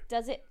know.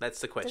 Does it?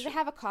 That's the question. Does it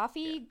have a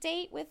coffee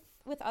date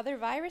with other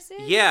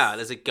viruses? Yeah,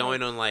 is it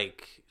going on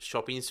like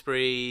shopping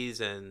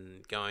sprees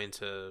and going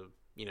to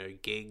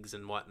gigs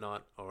and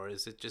whatnot, or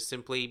is it just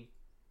simply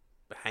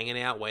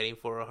hanging out waiting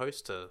for a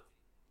host to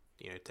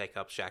take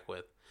up shack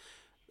with?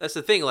 That's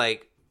the thing,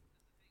 like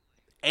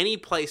any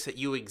place that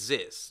you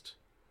exist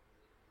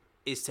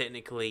is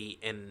technically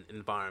an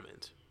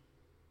environment.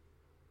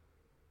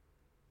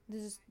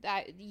 This is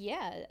that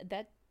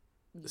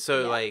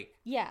so yeah. like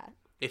yeah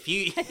if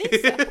you I think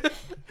so.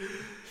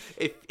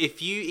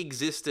 if you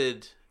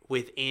existed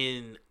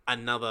within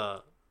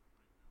another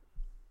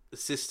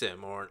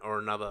system or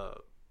another,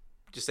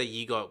 just say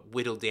you got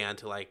whittled down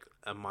to like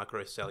a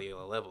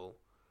microcellular level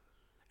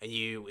and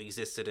you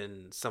existed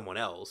in someone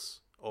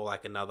else or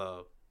like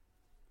another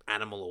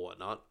animal or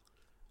whatnot,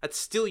 that's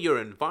still your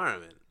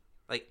environment.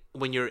 Like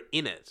when you're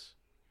in it,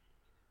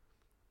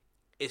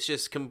 it's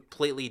just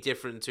completely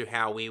different to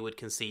how we would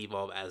conceive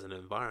of as an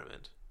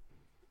environment.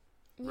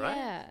 Right?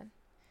 Yeah.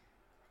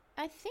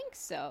 I think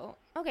so.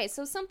 Okay,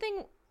 so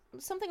something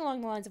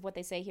along the lines of what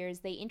they say here is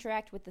they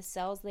interact with the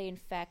cells they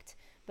infect,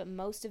 but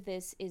most of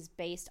this is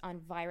based on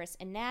virus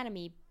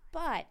anatomy.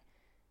 But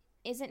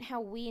isn't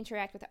how we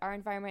interact with our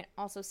environment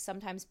also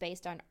sometimes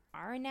based on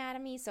our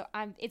anatomy? So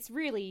it's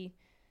really,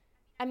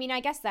 I mean, I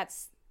guess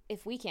that's,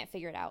 if we can't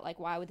figure it out, like,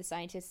 why would the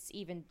scientists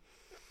even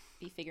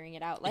be figuring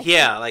it out? Like,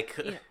 yeah, like,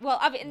 you know, well,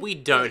 I mean, we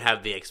don't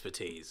have the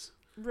expertise.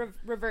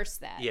 Reverse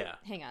that. Yeah.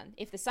 Hang on.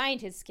 If the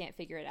scientists can't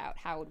figure it out,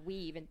 how would we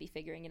even be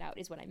figuring it out,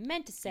 is what I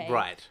meant to say.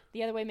 Right.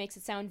 The other way makes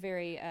it sound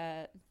very,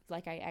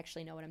 like I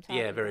actually know what I'm talking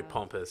about. Yeah, very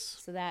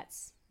pompous. So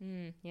that's,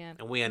 yeah.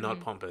 And we are not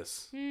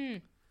pompous.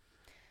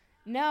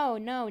 No,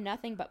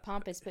 nothing but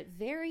pompous, but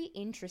very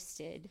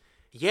interested.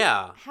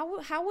 Yeah.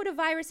 How would a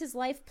virus's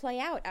life play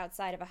out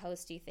outside of a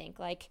host, do you think?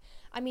 Like,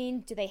 I mean,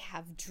 do they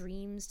have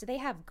dreams? Do they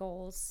have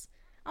goals?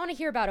 I want to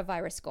hear about a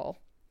virus goal.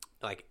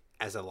 Like,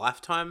 as a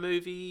Lifetime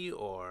movie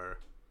or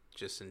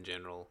just in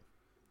general?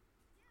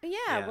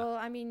 Yeah. Well,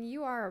 I mean,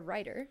 you are a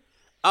writer.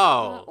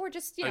 Oh. Or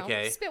just, you know,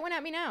 okay. spit one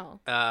at me now.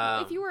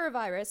 If you were a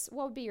virus,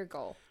 what would be your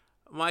goal?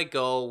 My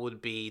goal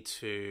would be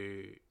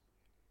to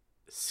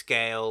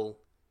scale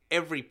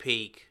every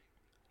peak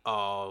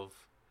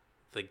of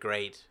the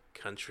great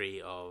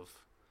country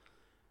of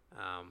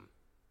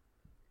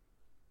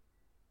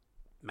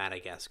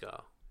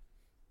Madagascar.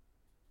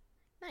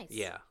 Nice.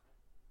 Yeah.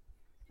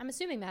 I'm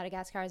assuming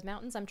Madagascar has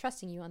mountains. I'm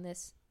trusting you on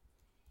this.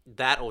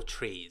 That or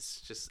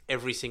trees. Just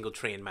every single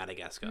tree in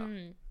Madagascar.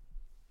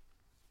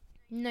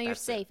 No, you're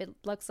safe. It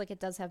looks like it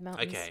does have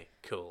mountains. Okay,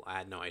 cool. I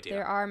had no idea.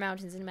 There are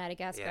mountains in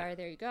Madagascar. Yeah.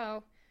 There you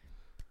go.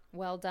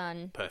 Well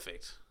done.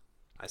 Perfect.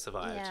 I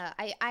survived. Yeah,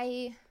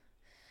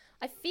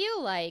 I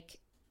feel like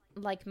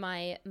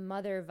my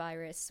mother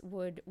virus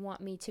would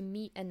want me to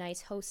meet a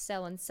nice host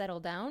cell and settle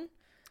down.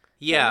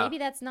 Yeah. But maybe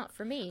that's not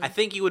for me. I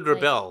think you would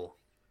rebel.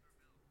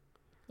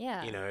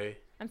 Yeah. You know?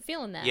 I'm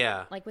feeling that.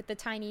 Yeah. Like with the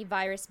tiny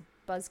virus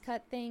buzz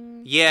cut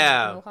thing.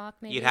 Yeah. Mohawk,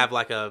 maybe. You'd have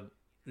like a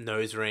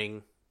nose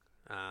ring.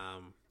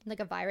 Like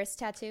a virus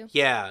tattoo.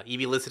 Yeah. You'd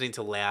be listening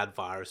to loud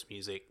virus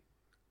music.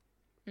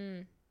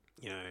 You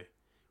know,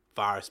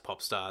 virus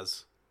pop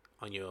stars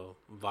on your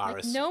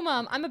virus. Like, no,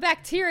 Mom, I'm a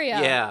bacteria.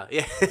 Yeah.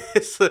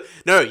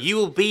 No, you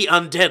will be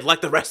undead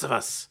like the rest of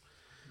us.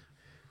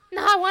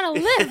 No, I want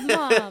to live,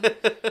 Mom.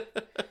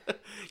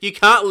 You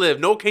can't live,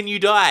 nor can you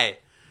die.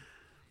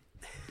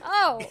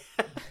 Oh.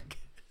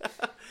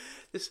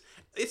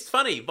 It's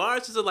funny.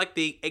 Viruses are like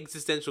the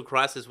existential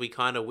crisis we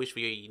kind of wish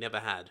we never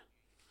had.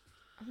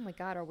 Oh my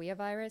God, are we a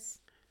virus?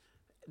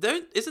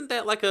 Isn't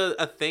that like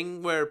a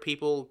thing where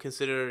people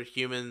consider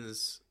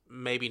humans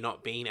maybe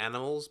not being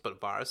animals but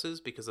viruses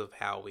because of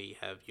how we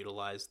have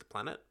utilized the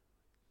planet?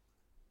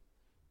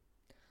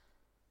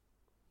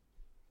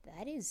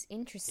 That is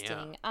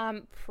interesting.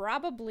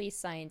 Probably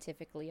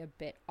scientifically a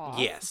bit off.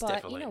 Yes, but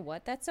definitely. You know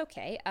what? That's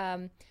okay.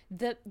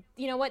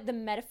 The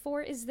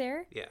metaphor is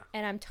there. Yeah.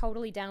 And I'm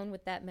totally down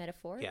with that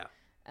metaphor. Yeah.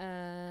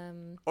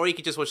 Or Or you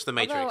could just watch The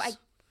Matrix.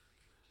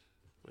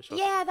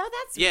 Yeah,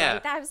 that's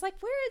right. I was like,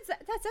 where is that?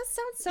 That does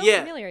sound so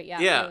familiar.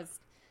 Yeah.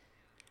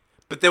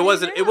 But there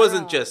wasn't. It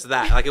wasn't just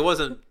that. Like it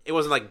wasn't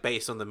like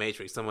based on The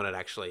Matrix. Someone had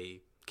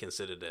actually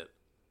considered it,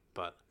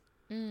 but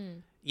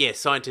yeah,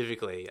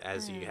 scientifically,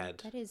 as you had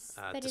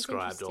that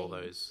described is all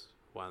those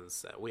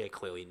ones, that we are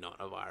clearly not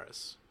a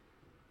virus.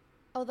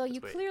 Although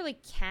you clearly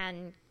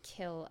can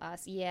kill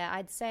us. Yeah,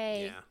 I'd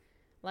say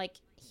like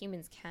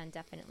humans can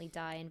definitely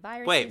die, and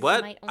viruses. Wait,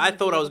 what? Might I only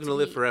thought be I was able going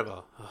to live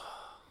forever.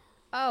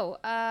 Oh,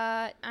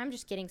 I'm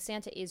just kidding.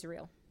 Santa is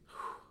real.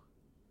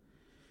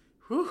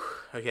 Whew.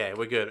 Okay,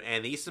 we're good.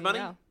 And the Easter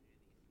Bunny?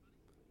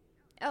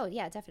 Oh,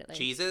 yeah, definitely.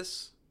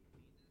 Jesus?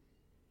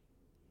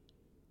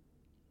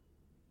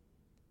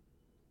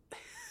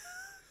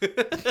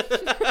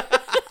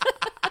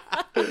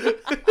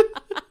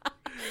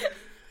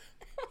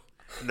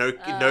 No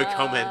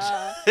comment.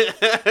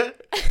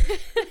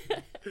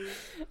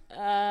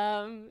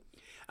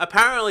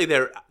 Apparently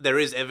there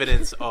is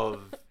evidence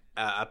of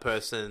a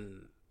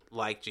person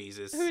like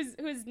Jesus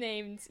who's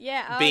named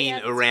being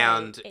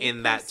around right.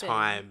 in that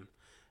time.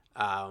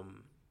 I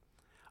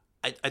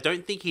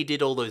don't think he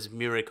did all those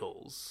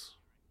miracles,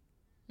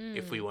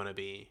 if we want to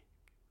be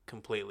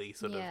completely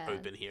sort of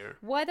open here.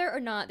 Whether or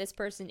not this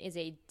person is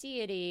a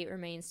deity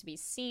remains to be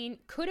seen.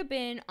 Could have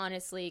been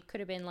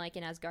like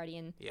an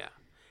Asgardian. Yeah.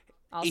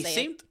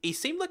 He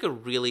seemed like a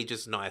really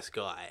just nice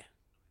guy.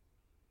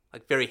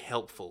 Like very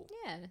helpful.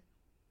 Yeah.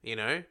 You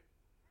know?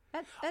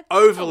 That's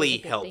overly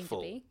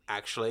helpful,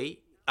 actually.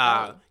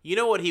 You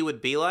know what he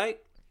would be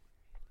like?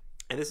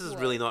 And this is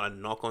really not a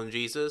knock on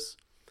Jesus,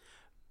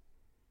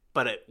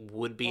 but it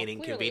would be an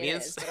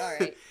inconvenience. It is, all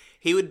right.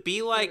 He would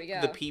be like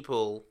the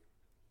people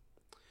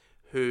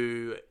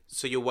who...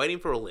 So you're waiting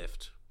for a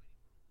lift,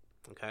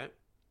 okay?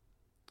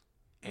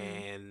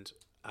 And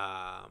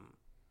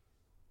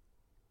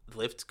the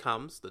lift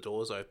comes, the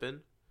doors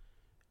open,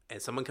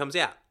 and someone comes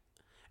out,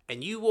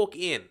 and you walk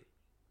in.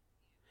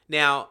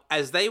 Now,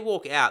 as they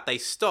walk out, they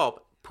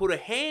stop, put a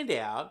hand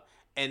out,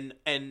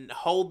 and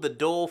hold the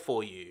door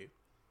for you,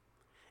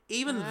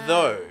 even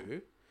though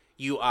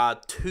you are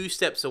 2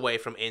 steps away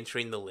from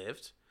entering the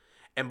lift,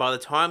 and by the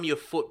time your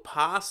foot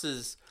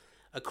passes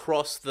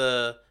across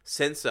the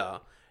sensor,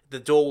 the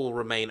door will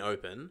remain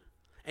open,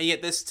 and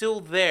yet they're still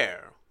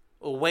there,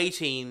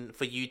 waiting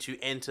for you to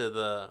enter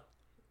the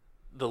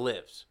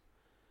lift.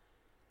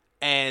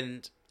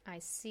 And I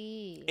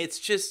see.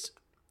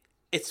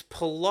 It's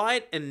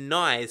polite and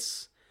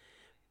nice,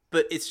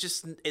 but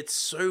it's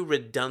so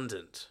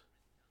redundant.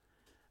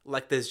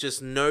 Like, there's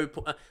just no...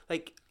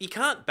 like, you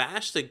can't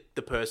bash the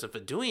person for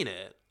doing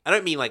it. I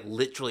don't mean, like,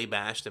 literally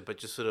bash them, but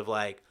just sort of,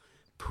 like,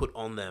 put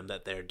on them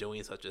that they're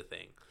doing such a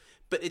thing.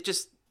 But it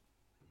just...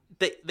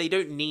 They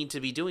don't need to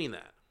be doing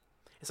that.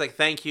 It's like,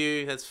 thank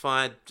you, that's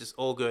fine, just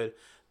all good.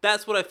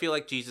 That's what I feel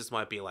like Jesus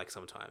might be like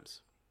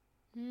sometimes.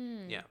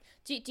 Yeah.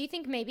 Do you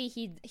think maybe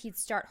he'd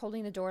start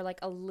holding the door, like,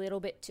 a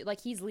little bit too...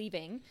 Like, he's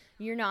leaving.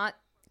 You're not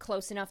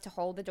close enough to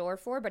hold the door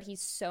for, but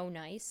he's so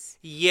nice.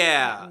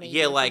 Yeah,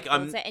 like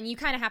and you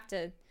kind of have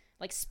to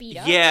like speed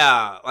up.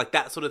 Yeah, like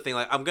that sort of thing.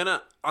 Like I'm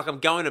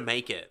going to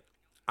make it.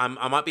 I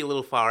might be a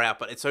little far out,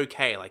 but it's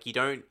okay. Like you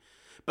don't,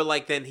 but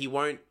like then he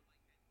won't.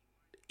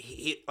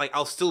 Like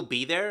I'll still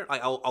be there.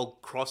 Like I'll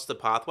cross the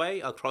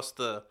pathway. I'll cross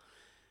the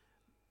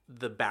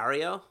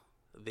barrier,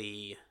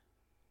 the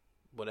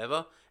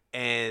whatever,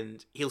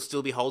 and he'll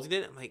still be holding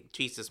it. I'm like,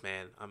 Jesus,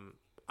 man,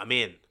 I'm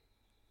in.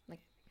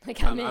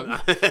 Like I'm in.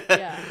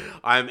 Yeah.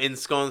 I'm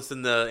ensconced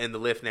in the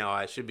lift now.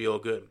 I should be all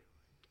good.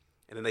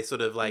 And then they sort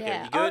of like,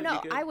 yeah. you good? Oh no,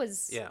 you good? I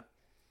was. Yeah.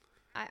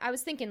 I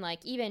was thinking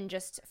like even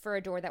just for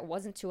a door that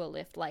wasn't to a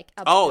lift, like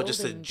a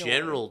just a building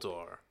general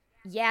door.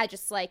 Yeah,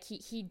 just like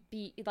he'd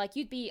be like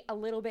you'd be a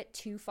little bit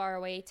too far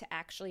away to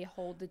actually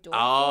hold the door.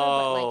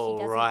 Oh, but like he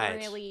doesn't right.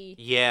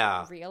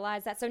 really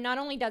realize that. So not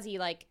only does he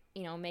like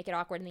make it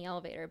awkward in the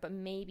elevator, but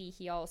maybe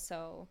he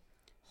also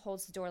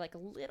holds the door like a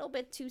little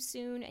bit too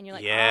soon, and you're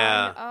like,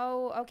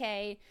 oh,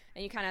 okay,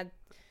 and you kind of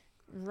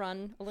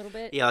run a little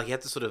bit. Yeah, like you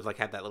have to sort of like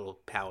have that little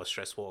power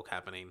stress walk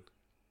happening,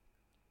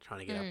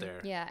 trying to get up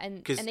there. Yeah,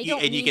 and they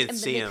don't you can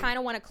see him. They kind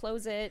of want to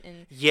close it,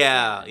 and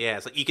yeah.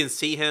 It's like you can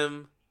see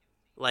him,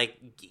 like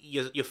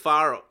you're too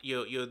far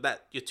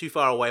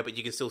away, but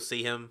you can still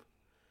see him,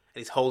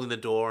 and he's holding the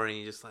door, and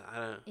you're just like,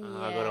 I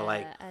gotta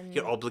like,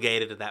 you're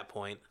obligated at that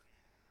point.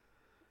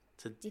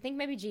 Do you think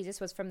maybe Jesus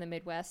was from the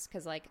Midwest?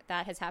 Because, like,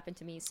 that has happened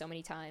to me so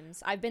many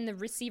times. I've been the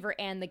receiver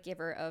and the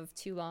giver of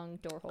too long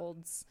door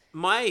holds.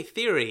 My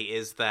theory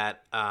is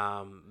that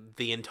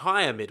the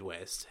entire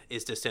Midwest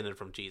is descended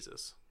from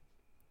Jesus.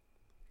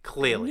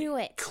 Clearly. I knew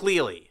it.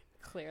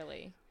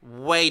 Clearly.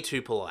 Way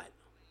too polite.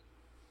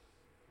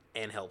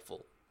 And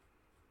helpful.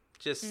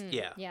 Just,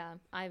 yeah.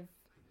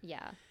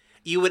 Yeah.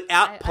 You would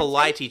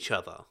out-polite each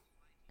other.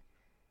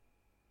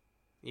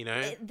 You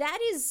know? That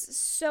is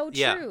so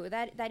true.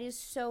 Yeah. That is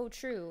so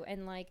true.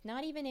 And, like,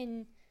 not even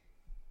in...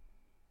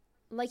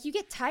 Like, you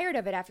get tired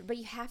of it after, but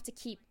you have to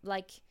keep,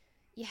 like...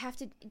 You have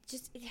to...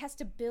 It has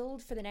to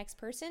build for the next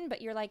person,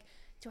 but you're like,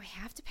 do I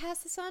have to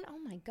pass this on? Oh,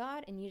 my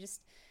God. And you just...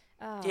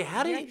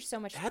 how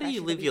do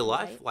you live your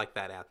life like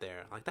that out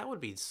there? Like, that would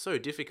be so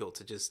difficult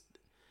to just...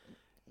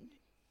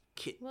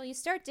 Well, you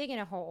start digging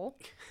a hole,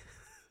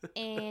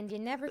 and you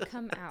never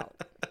come out.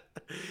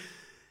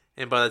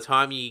 And by the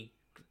time you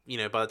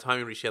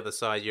reach the other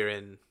side, you're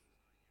in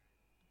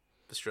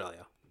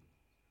Australia,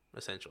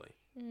 essentially.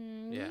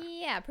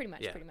 Yeah, pretty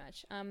much.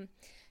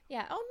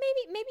 Yeah. Oh,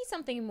 maybe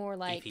something more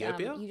like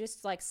you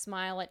just like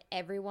smile at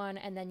everyone,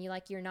 and then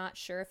you're not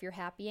sure if you're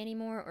happy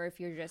anymore or if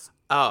you're just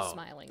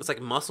smiling. It's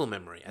like muscle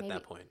memory at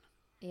that point.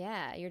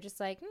 Yeah, you're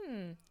just like,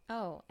 I'm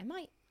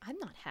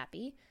not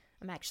happy.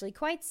 I'm actually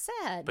quite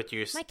sad. But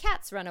my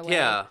cat's run away.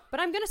 Yeah. But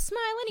I'm gonna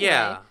smile anyway.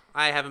 Yeah,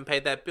 I haven't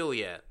paid that bill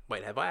yet.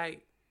 Wait, have I?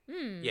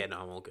 Yeah,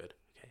 no, I'm all good.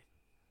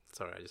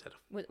 Sorry, I just had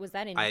Was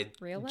that in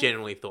real life? I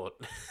genuinely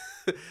thought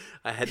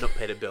I had not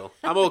paid a bill.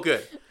 I'm all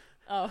good.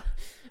 Oh.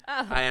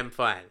 I am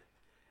fine.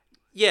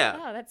 Yeah.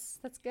 Oh, that's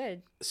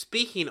good.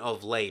 Speaking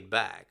of laid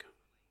back,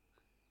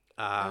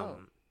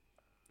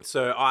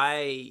 so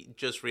I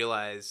just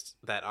realized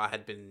that I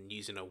had been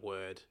using a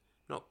word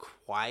not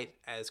quite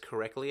as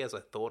correctly as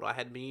I thought I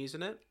had been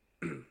using it.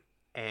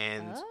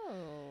 And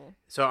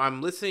so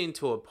I'm listening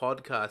to a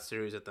podcast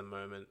series at the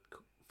moment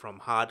from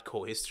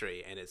Hardcore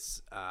History, and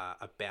it's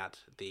about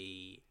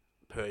the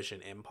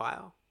Persian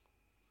Empire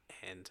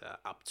and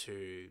up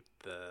to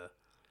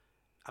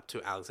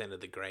Alexander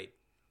the Great,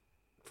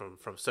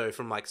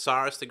 from like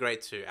Cyrus the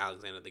Great to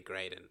Alexander the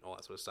Great and all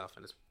that sort of stuff,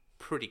 and it's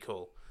pretty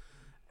cool.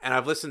 And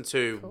I've listened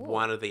to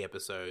one of the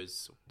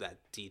episodes that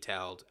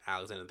detailed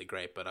Alexander the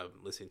Great, but I'm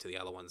listening to the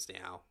other ones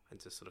now and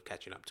just sort of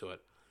catching up to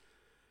it.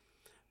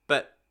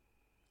 But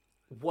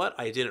what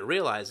I didn't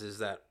realize is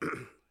that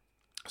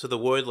so the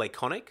word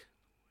laconic,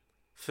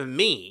 for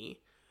me,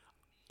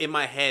 in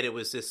my head, it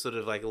was this sort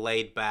of like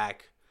laid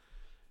back,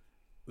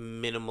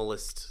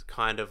 minimalist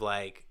kind of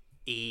like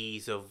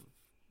ease of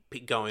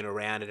going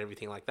around and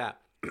everything like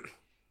that.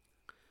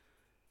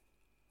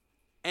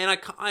 And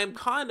I'm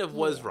kind of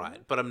was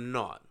right, but I'm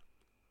not,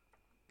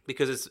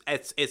 because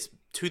it's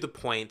to the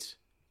point,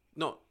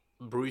 not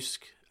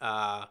brusque.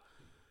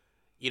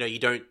 You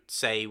don't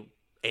say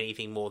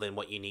anything more than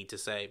what you need to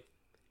say,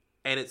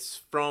 and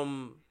it's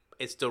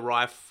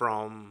derived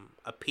from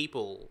a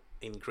people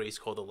in Greece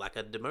called the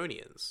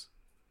Lacedaemonians,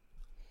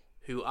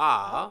 who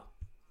are,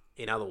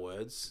 in other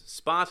words,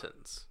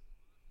 Spartans.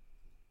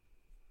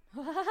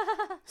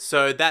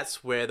 So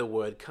that's where the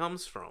word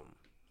comes from.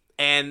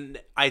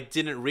 And I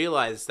didn't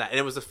realize that, and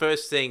it was the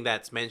first thing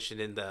that's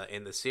mentioned in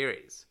the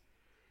series,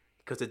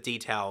 because it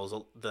details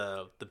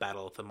the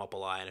Battle of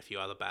Thermopylae and a few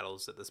other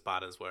battles that the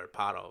Spartans were a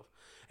part of,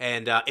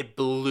 and it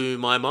blew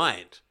my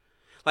mind.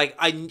 Like,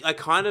 I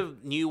kind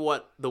of knew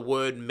what the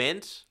word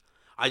meant.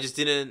 I just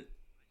didn't.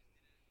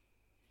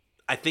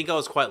 I think I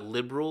was quite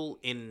liberal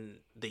in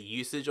the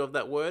usage of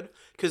that word,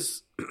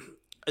 because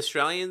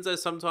Australians are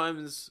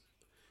sometimes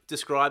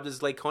described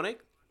as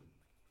laconic.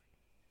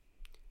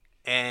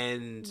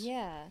 And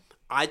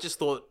I just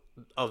thought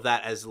of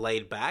that as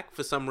laid back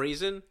for some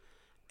reason,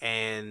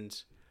 and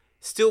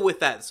still with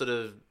that sort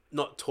of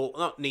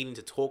not needing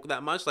to talk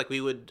that much. Like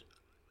we wouldn't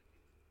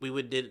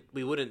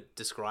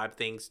describe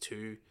things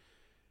too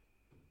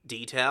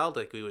detailed.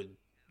 Like we would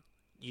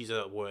use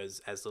our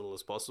words as little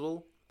as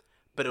possible,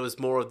 but it was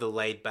more of the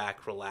laid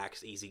back,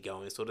 relaxed,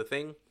 easygoing sort of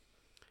thing.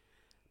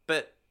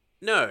 But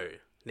no,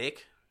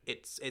 Nick,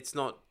 it's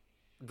not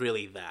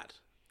really that.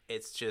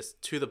 It's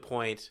just to the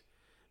point.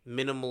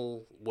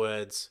 Minimal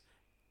words,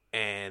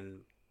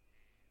 and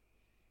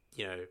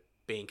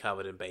being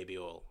covered in baby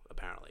oil,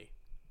 apparently,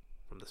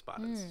 from the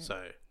Spartans.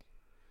 So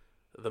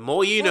the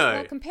more you know.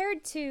 Well,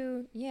 compared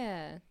to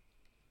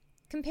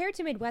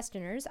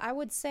Midwesterners, I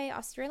would say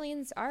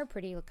Australians are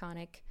pretty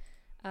laconic,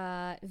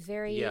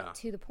 very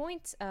to the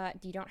point.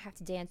 You don't have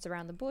to dance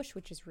around the bush,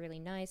 which is really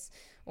nice,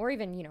 or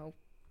even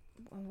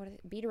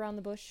beat around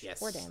the bush,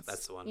 or dance.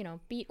 That's the one.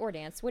 Beat or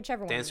dance,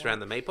 whichever one. Dance around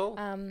the maypole.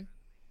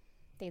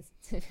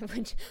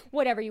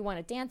 Whatever you want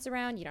to dance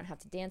around, you don't have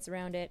to dance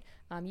around it.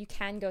 You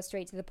can go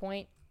straight to the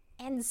point.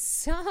 And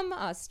some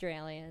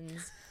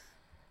Australians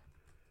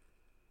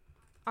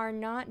are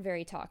not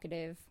very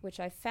talkative, which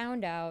I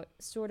found out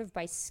sort of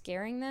by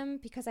scaring them,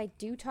 because I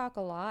do talk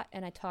a lot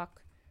and I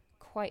talk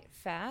quite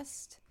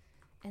fast.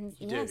 And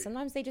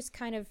sometimes they just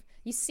kind of,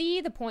 you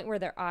see the point where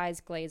their eyes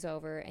glaze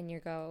over and you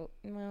go,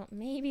 well,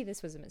 maybe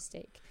this was a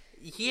mistake.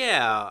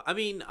 Yeah, I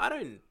mean, I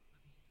don't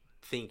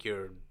think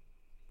your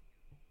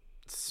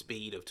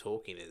speed of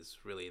talking is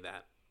really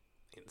that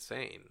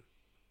insane,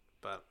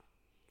 but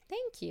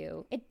thank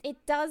you.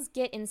 It does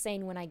get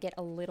insane when I get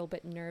a little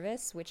bit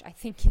nervous, which I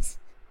think is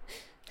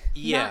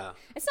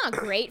it's not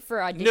great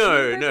for audition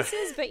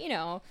purposes, but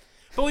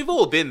but we've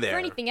all been there. For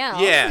anything else,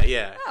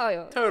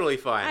 totally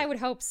fine. I would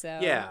hope so.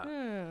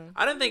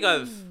 I don't think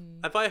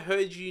have I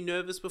heard you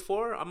nervous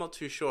before? I'm not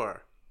too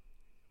sure.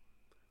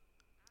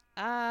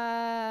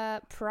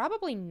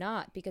 Probably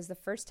not, because the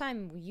first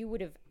time you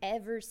would have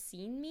ever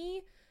seen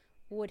me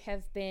would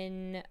have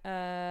been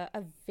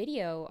a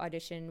video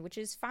audition, which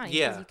is fine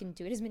because you can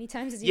do it as many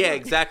times as you want. Yeah,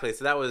 exactly.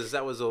 So that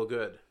was all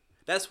good.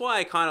 That's why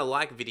I kind of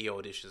like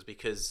video auditions,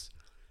 because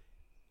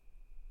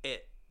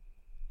it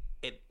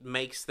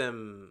makes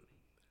them.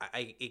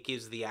 It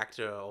gives the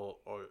actor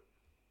or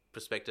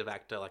prospective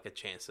actor like a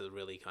chance to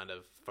really kind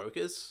of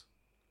focus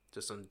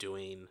just on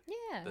doing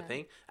the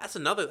thing.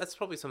 That's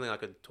probably something I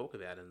could talk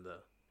about in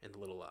the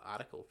little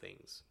article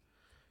things.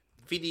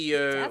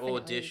 Video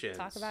auditions.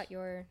 Talk about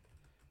your.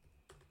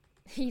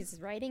 He's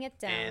writing it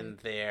down. And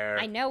their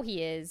I know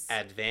he is.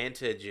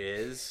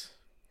 Advantages.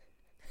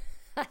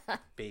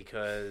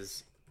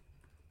 Because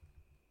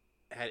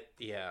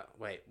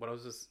wait, what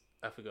was this?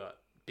 I forgot.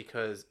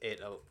 Because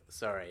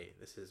sorry,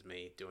 this is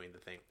me doing the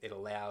thing. It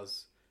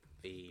allows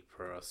the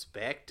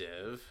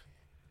prospective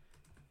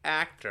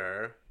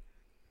actor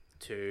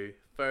to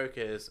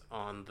focus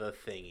on the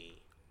thingy.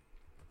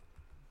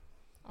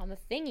 On the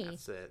thingy.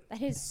 That's it.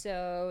 That is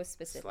so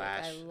specific.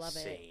 I love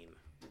scene.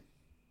 it.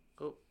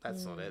 Oh,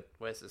 that's not it.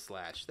 Where's the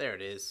slash? There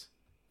it is.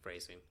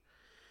 Phrasing.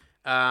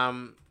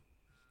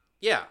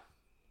 Yeah.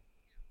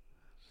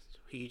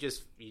 You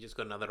just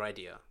got another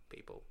idea,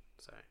 people.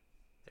 So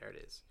there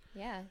it is.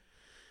 Yeah.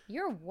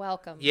 You're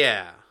welcome.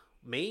 Yeah.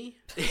 Me?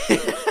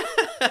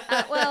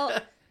 Well,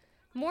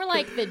 more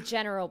like the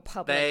general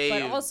public,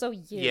 but also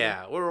you.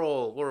 Yeah, we're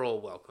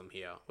all welcome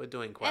here. We're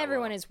doing quite well.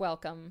 Everyone is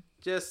welcome.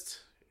 Just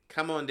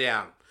come on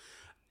down.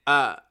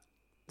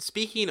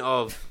 Speaking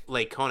of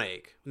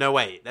laconic, no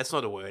wait, that's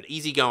not a word.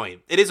 Easygoing.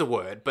 It is a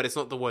word, but it's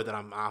not the word that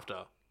I'm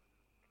after.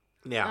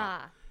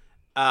 Now,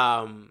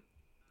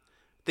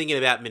 thinking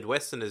about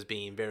Midwesterners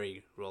being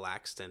very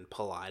relaxed and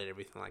polite and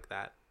everything like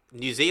that.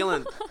 New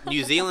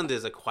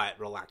Zealanders are quite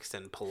relaxed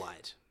and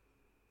polite.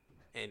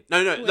 And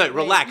no,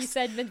 relaxed. You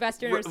said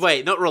Midwesterners.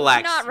 Wait, not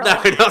relaxed. Not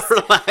relaxed. No, not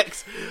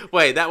relaxed.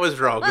 Wait, that was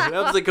wrong. That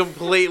was a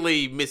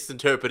completely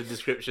misinterpreted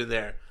description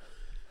there.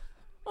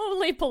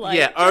 Only polite.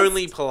 Yeah,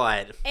 only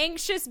polite.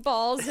 Anxious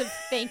balls of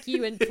thank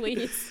you and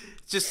please.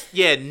 just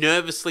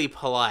nervously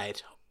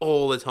polite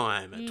all the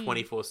time,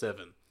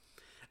 24/7.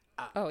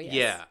 Oh yes.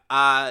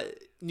 Yeah.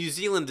 New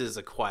Zealanders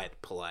are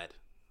quite polite,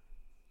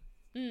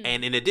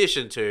 and in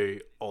addition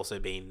to also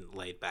being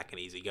laid back and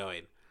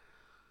easygoing.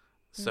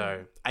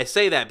 So I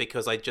say that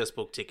because I just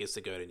booked tickets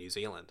to go to New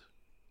Zealand,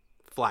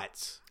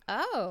 flights.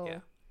 Oh. Yeah.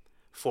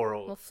 For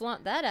all. Well,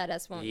 flaunt that at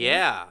us, won't you?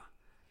 Yeah.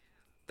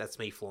 That's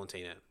me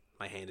flaunting it.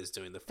 My hand is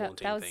doing the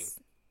flaunting thing.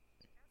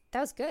 That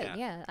was good.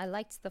 Yeah, I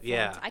liked the flaunt.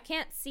 Yeah. I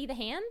can't see the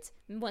hand.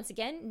 Once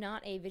again,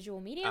 not a visual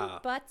medium,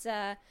 but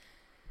I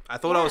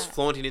thought I was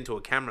flaunting into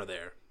a camera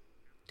there.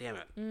 Damn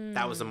it.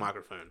 That was a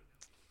microphone.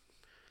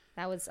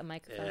 That was a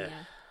microphone,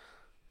 yeah.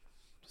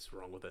 What's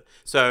wrong with it?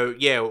 So,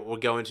 yeah, we're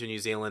going to New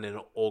Zealand in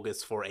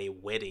August for a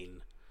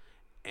wedding.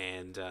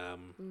 And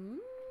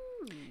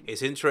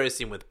it's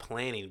interesting with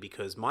planning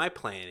because my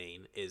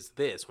planning is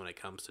this when it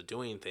comes to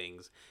doing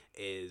things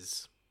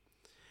is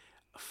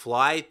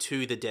fly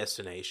to the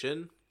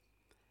destination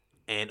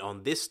and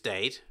on this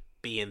date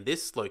be in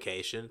this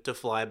location to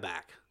fly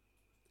back.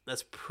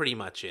 That's pretty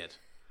much it.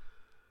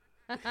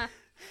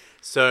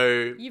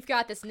 So you've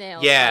got this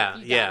nailed. Yeah,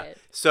 you yeah. got it.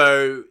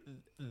 So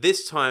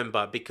this time,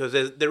 but because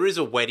there is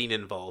a wedding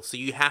involved, so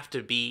you have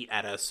to be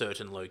at a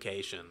certain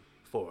location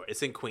for it.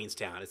 It's in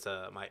Queenstown. It's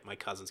my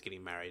cousin's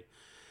getting married,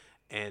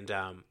 and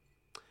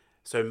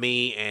so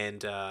me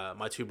and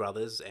my two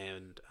brothers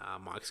and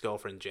Mike's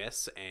girlfriend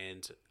Jess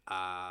and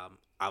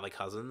other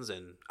cousins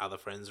and other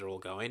friends are all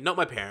going. Not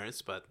my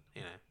parents, but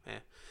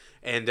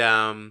and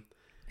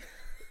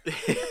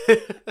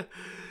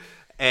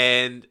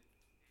and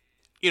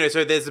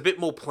so there's a bit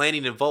more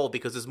planning involved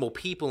because there's more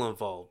people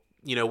involved.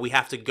 We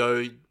have to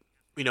go.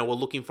 We're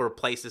looking for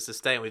places to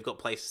stay, and we've got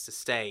places to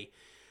stay,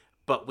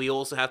 but we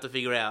also have to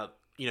figure out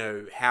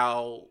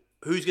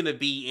who's going to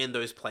be in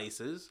those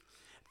places.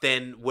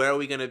 Then where are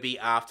we going to be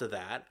after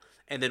that?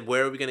 And then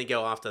where are we going to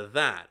go after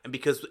that? And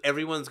because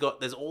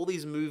there's all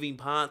these moving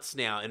parts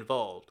now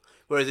involved.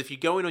 Whereas if you're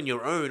going on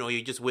your own or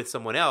you're just with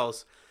someone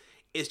else,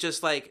 it's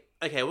just like,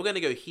 okay, we're going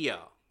to go here.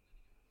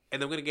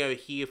 And then we're going to go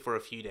here for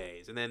a few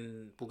days. And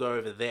then we'll go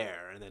over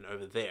there and then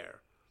over there.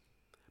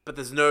 But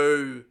there's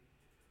no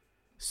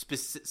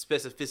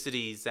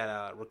specificities that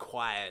are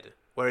required.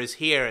 Whereas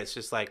here, it's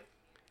just like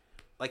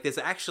there's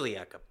actually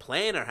like a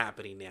planner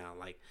happening now.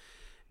 Like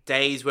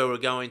days where we're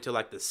going to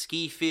like the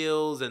ski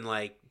fields and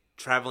like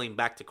traveling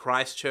back to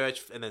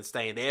Christchurch and then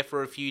staying there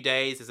for a few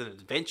days. There's an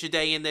adventure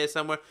day in there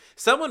somewhere.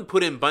 Someone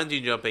put in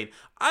bungee jumping.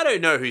 I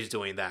don't know who's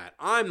doing that.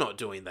 I'm not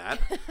doing that.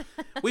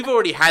 We've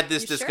already had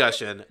this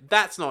discussion. Sure?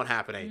 That's not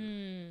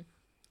happening.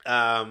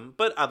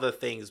 But other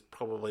things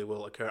probably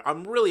will occur.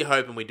 I'm really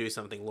hoping we do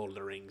something Lord of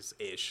the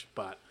Rings-ish,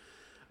 but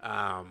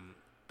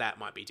that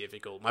might be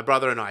difficult. My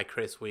brother and I,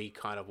 Chris, we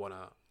kind of want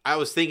to... I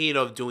was thinking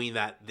of doing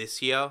that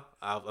this year,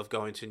 of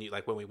going to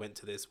like when we went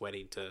to this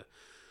wedding to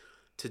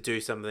do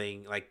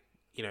something like,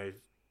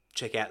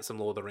 check out some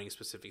Lord of the Rings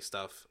specific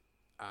stuff.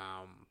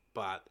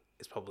 But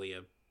it's probably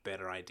a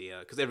better idea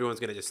because everyone's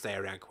going to just stay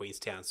around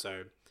Queenstown.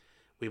 So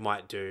we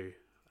might do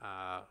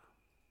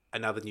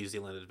another New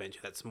Zealand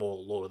adventure that's more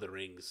Lord of the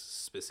Rings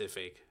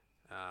specific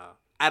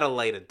at a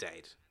later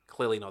date.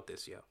 Clearly not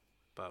this year,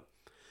 but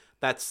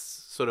that's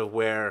sort of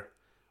where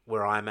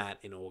I'm at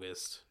in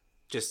August.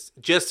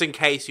 Just in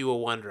case you were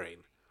wondering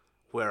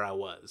where I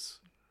was.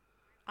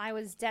 I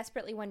was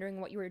desperately wondering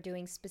what you were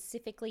doing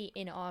specifically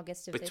in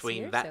August of this year.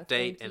 Between that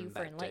date and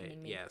that date,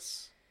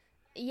 yes.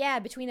 Yeah,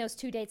 between those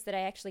two dates that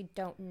I actually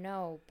don't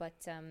know,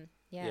 but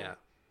yeah.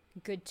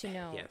 Good to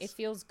know. Yes. It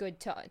feels good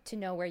to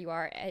know where you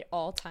are at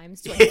all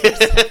times.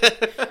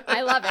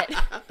 I love it.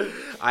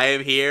 I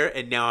am here,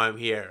 and now I'm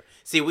here.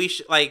 See, we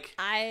should like.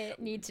 I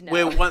need to know.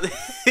 We're one.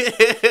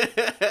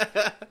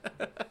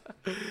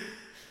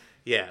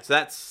 Yeah, so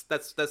that's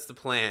the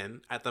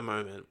plan at the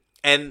moment,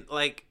 and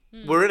like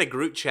we're in a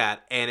group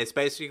chat, and it's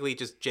basically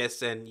just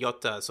Jess and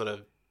Yotta sort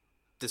of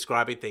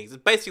describing things.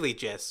 It's basically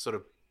Jess sort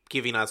of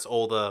giving us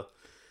all the,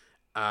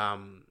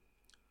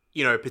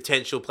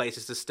 potential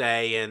places to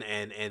stay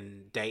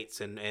and dates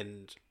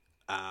and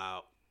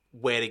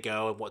where to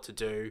go and what to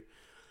do.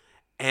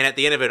 And at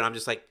the end of it, I'm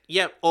just like,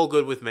 yep, all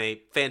good with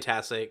me.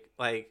 Fantastic.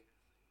 Like,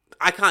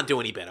 I can't do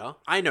any better.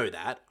 I know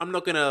that. I'm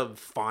not going to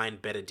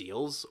find better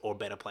deals or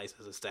better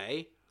places to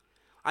stay.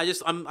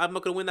 I'm not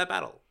going to win that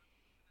battle.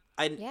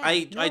 You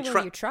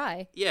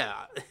try. Yeah.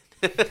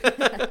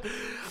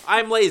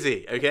 I'm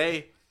lazy,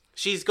 okay?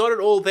 She's got it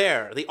all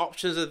there. The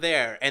options are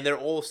there, and they're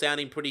all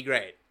sounding pretty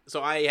great.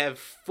 So I have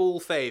full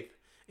faith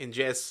in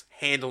Jess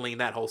handling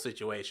that whole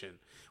situation,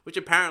 which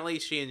apparently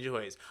she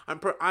enjoys.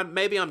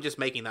 Maybe I'm just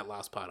making that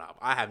last part up.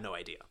 I have no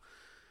idea.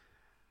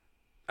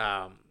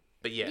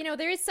 But yeah.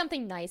 There is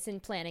something nice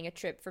in planning a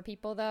trip for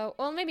people, though.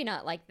 Well, maybe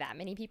not like that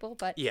many people,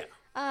 but yeah.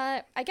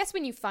 I guess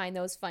when you find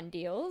those fun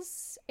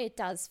deals, it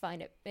does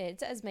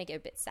make it a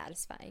bit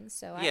satisfying.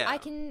 So yeah. I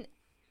can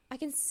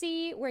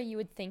see where you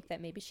would think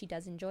that maybe she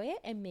does enjoy it,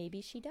 and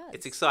maybe she does.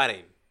 It's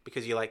exciting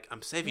because you're like,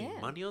 I'm saving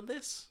money on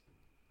this.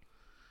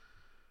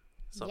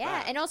 Yeah,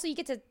 bad. And also you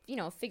get to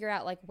figure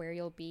out like where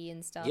you'll be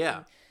and stuff.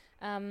 Yeah.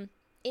 And,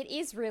 It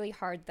is really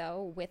hard,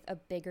 though, with a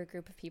bigger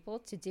group of people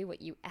to do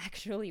what you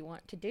actually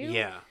want to do.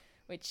 Yeah.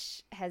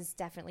 Which has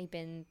definitely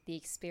been the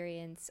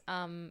experience.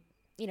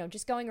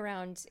 Just going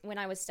around when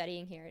I was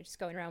studying here, just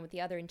going around with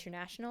the other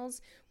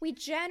internationals, we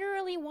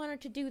generally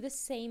wanted to do the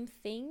same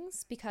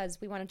things because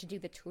we wanted to do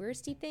the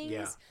touristy things.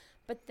 Yeah.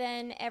 But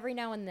then every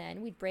now and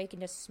then we'd break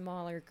into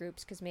smaller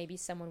groups because maybe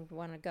someone would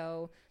want to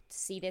go to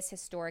see this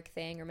historic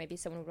thing, or maybe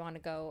someone would want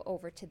to go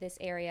over to this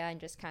area and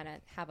just kind of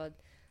have a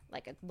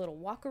little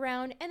walk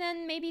around, and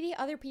then maybe the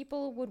other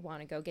people would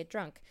want to go get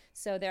drunk.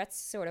 So that's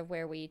sort of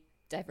where we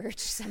diverge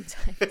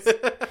sometimes. It's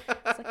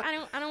like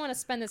I don't want to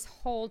spend this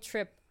whole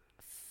trip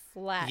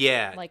flat,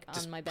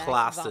 on my back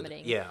plastered,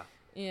 vomiting.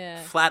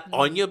 Yeah. Flat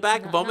on your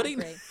back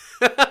vomiting?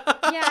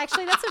 Yeah,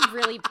 actually, that's a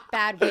really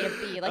bad way to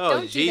be. Don't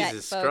do that,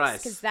 Jesus folks,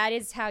 Christ. because that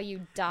is how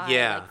you die.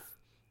 Yeah.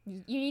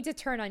 You need to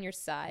turn on your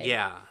side.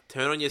 Yeah,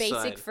 turn on your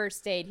side. Basic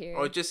first aid here.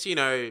 Or just,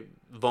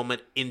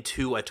 vomit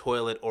into a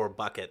toilet or a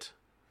bucket.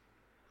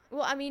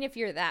 Well, I mean, if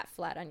you're that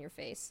flat on your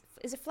face.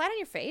 Is it flat on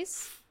your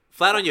face?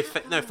 Flat on your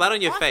face. No, flat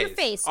on your Off face. your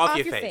face. Off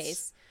your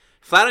face.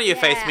 Flat on your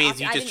face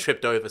means you just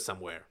tripped over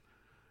somewhere.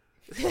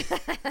 Well,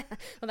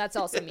 that's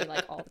also me,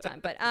 all the time.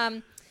 But,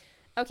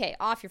 okay,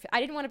 off your face. I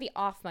didn't want to be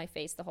off my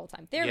face the whole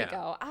time. There we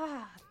go.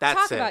 That's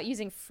talk about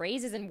using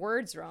phrases and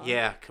words wrong.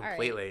 Yeah,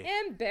 completely.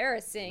 Right.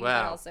 Embarrassing,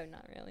 wow. But also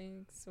not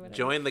really.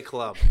 Join the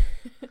club.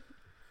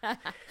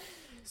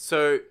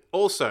 So,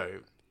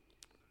 also,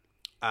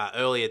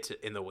 earlier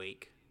in the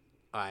week,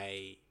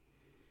 I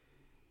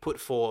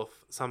put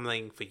forth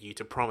something for you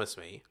to promise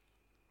me.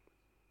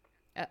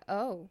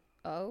 Oh.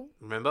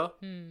 Remember?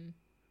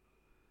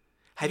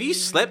 Have you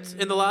slept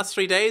in the last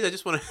 3 days? I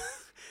just want to,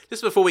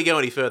 just before we go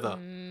any further.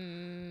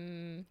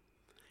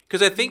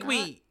 Because I think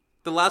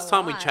the last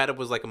time we chatted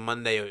was like a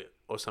Monday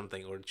or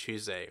something, or a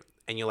Tuesday.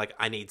 And you're like,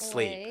 I need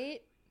sleep.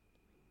 Wait.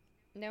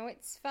 No,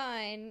 it's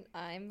fine.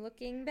 I'm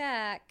looking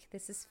back.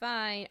 This is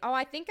fine. Oh,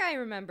 I think I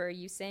remember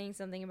you saying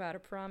something about a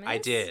promise. I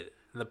did.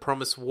 And the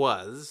promise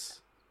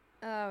was...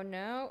 Oh,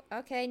 no.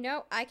 Okay,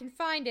 no, I can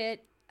find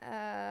it.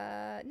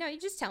 No, you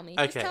just tell me.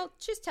 Okay.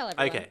 Just tell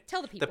everyone. Okay.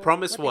 Tell the people. The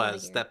promise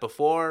was that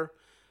before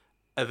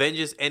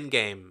Avengers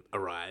Endgame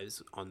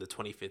arrives on the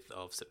 25th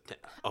of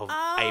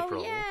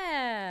April,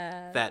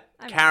 that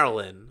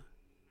Carolyn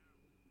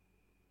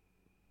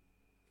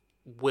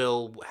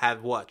will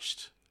have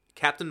watched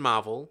Captain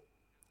Marvel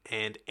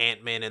and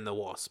Ant-Man and the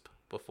Wasp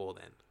before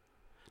then.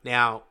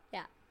 Now,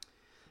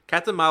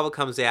 Captain Marvel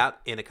comes out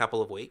in a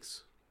couple of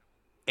weeks.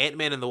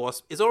 Ant-Man and the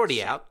Wasp is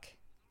already out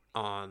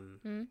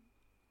on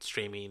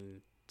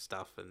streaming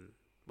stuff and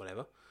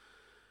whatever.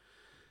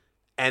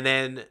 And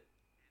then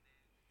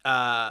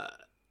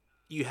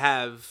you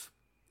have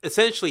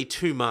essentially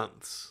 2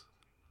 months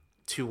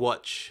to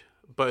watch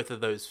both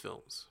of those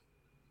films.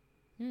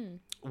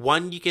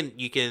 One you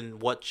can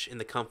watch in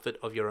the comfort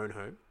of your own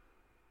home.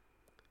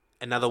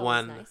 Another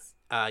one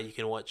you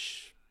can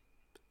watch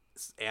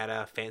at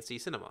a fancy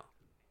cinema.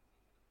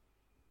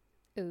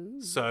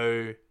 Ooh.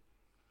 So,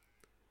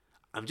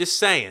 I'm just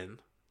saying,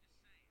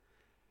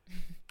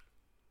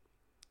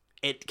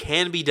 it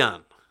can be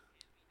done.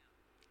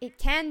 It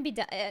can be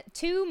done.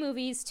 2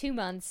 movies, 2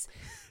 months.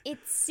 It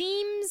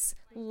seems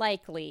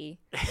likely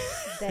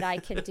that I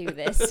can do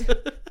this.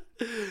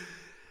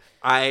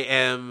 I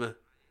am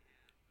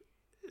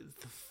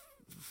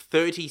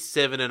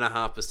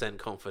 37.5%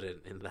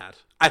 confident in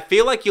that. I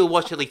feel like you'll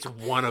watch at least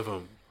one of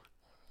them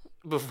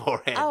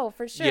beforehand. Oh,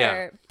 for sure.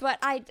 Yeah. But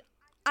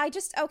I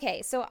just,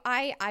 okay, so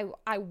I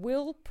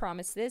will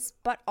promise this,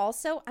 but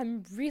also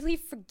I'm really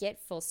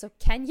forgetful, so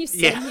can you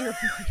send me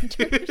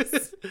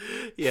reminders?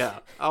 Yeah,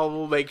 I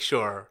will make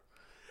sure.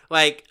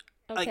 Like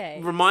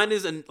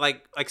reminders and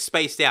like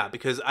spaced out,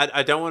 because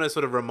I don't want to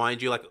sort of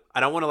remind you, I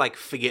don't want to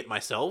forget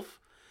myself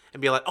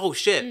and be like, oh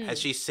shit, has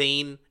she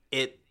seen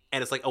it?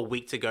 And it's a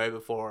week to go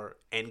before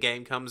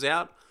Endgame comes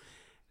out,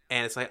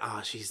 and it's like,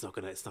 she's not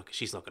gonna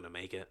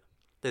make it.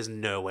 There's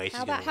no way she's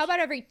gonna. How about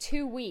every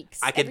 2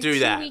 weeks? I can do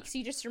that. Every 2 weeks,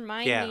 you just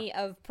remind me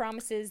of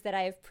promises that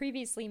I have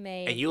previously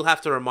made, and you'll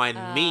have to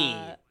remind me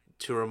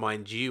to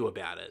remind you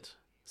about it.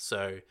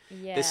 So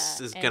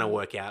this is gonna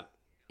work out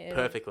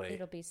perfectly.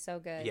 It'll be so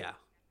good. Yeah,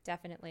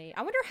 definitely.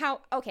 I wonder how.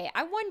 Okay,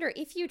 I wonder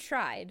if you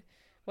tried.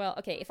 Well,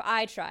 okay, if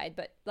I tried,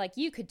 but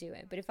you could do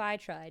it. But if I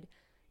tried,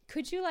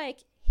 could you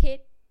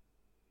hit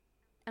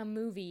a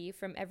movie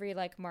from every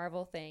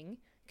Marvel thing?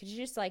 Could you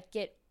just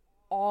get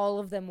all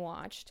of them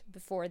watched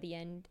before the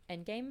end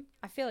game?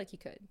 I feel like you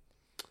could.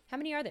 How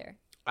many are there?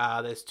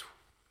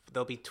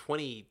 There'll be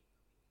 22.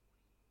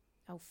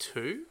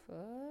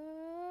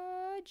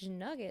 Fudge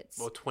nuggets.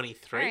 Or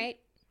 23. All right.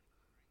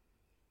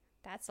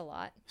 That's a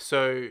lot.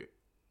 So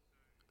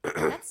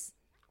that's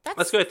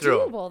let's go through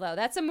doable though.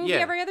 That's a movie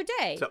every other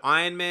day. So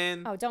Iron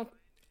Man. Oh, don't.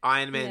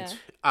 Iron Man.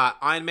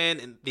 Iron Man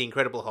and the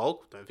Incredible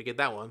Hulk. Don't forget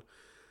that one.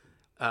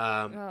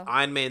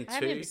 Iron Man 2.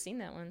 I've never seen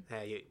that one.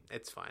 Hey,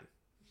 it's fine.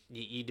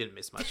 You didn't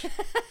miss much.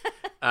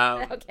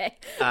 Okay.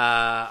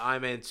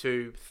 Iron Man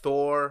 2,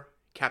 Thor,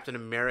 Captain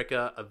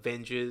America,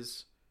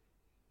 Avengers,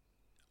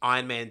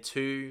 Iron Man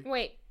 2.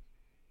 Wait.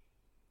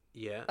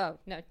 Yeah. Oh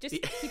no, just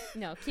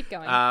keep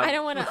going. I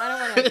don't want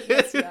to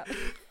mess you up.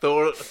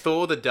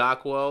 Thor: The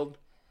Dark World,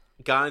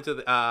 Guardians of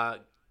the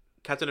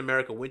Captain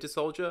America: Winter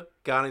Soldier,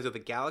 Guardians of the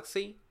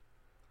Galaxy,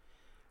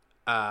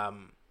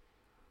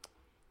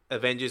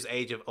 Avengers: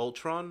 Age of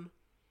Ultron,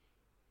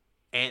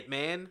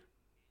 Ant-Man.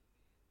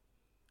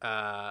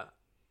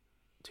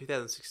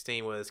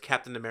 2016 was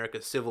Captain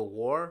America: Civil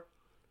War,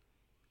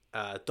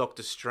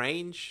 Doctor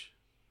Strange.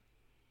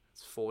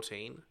 It's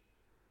 14.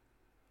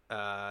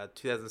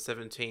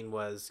 2017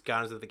 was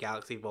Guardians of the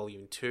Galaxy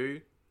Volume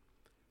 2,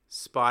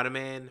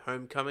 Spider-Man: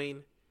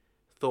 Homecoming,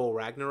 Thor: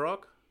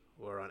 Ragnarok.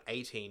 We're on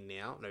 18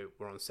 now. No,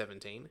 we're on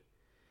 17.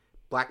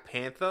 Black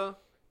Panther,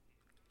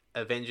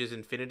 Avengers: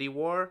 Infinity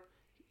War,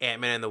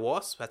 Ant-Man and the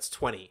Wasp. That's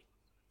 20.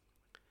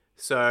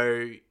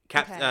 So,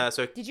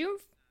 did you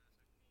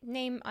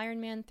name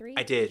Iron Man 3?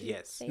 I did,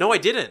 yes. No, I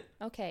didn't.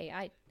 Okay,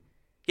 I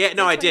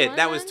did.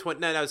 That was 20.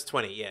 No, that was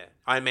 20. Yeah,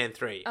 Iron Man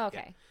 3. Oh,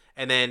 okay. Yeah.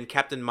 And then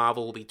Captain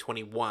Marvel will be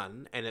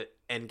 21, and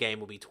Endgame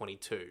will be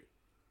 22.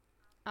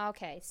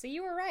 Okay, so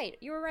you were right.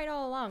 You were right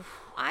all along.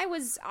 I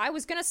was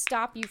gonna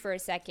stop you for a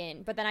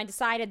second, but then I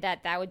decided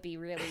that would be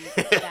really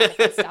bad if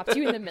I stopped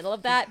you in the middle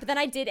of that. But then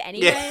I did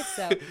anyway. Yeah.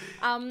 So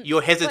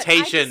your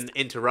hesitation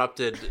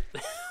interrupted.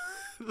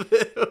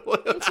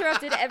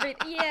 Interrupted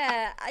everything.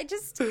 Yeah, I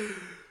just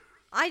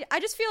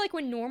feel like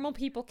when normal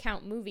people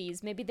count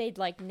movies, maybe they'd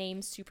like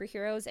name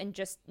superheroes and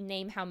just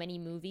name how many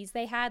movies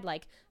they had.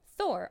 Like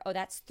Thor, oh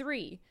that's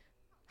 3.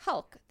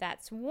 Hulk,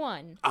 that's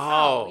 1.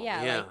 Oh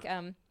yeah.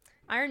 Like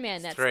Iron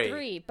Man, that's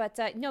 3. But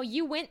no,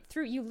 you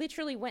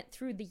literally went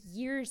through the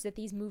years that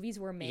these movies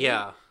were made.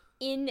 Yeah.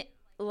 In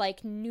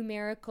like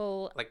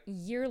numerical, like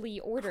yearly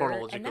order,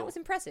 and that was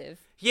impressive.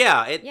 Yeah,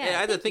 I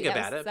had to think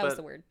about it. That was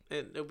the word.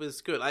 It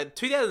was good.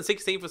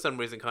 2016 for some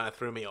reason kind of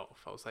threw me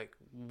off. I was like,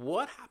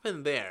 "What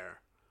happened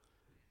there?"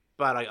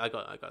 But I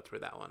got through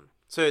that one.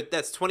 So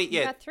that's 20.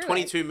 Yeah,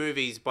 22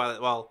 movies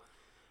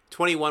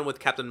 21 with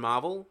Captain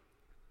Marvel.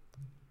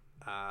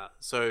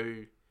 So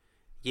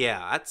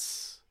yeah,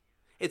 it's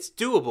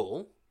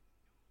doable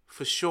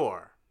for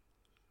sure,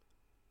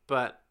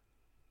 but.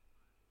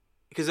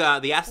 Because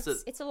the Aston,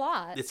 it's a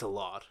lot. It's a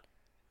lot.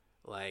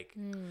 Like,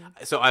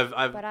 so I've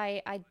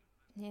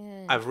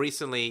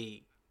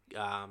recently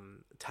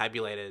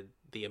tabulated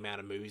the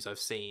amount of movies I've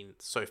seen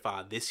so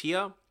far this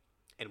year,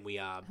 and we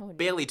are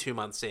barely 2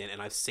 months in,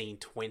 and I've seen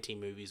 20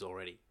 movies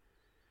already.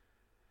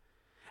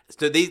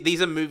 So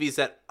these are movies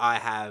that I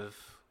have.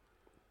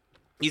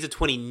 These are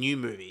 20 new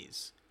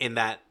movies in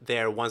that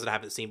they're ones that I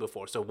haven't seen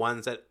before. So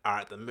ones that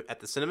are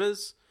at the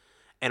cinemas,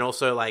 and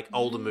also like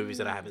older movies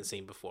that I haven't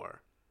seen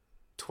before.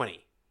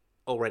 20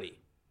 already.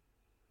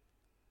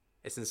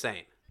 It's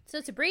insane. So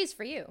it's a breeze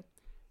for you.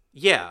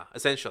 Yeah,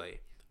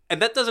 essentially.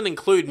 And that doesn't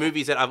include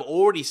movies that I've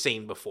already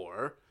seen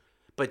before,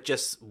 but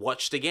just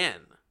watched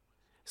again.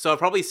 So I've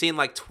probably seen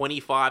like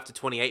 25 to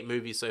 28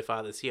 movies so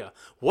far this year.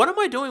 What am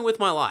I doing with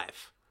my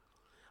life?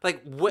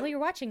 Like, what? Well, you're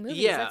watching movies.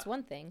 Yeah, that's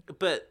one thing.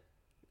 But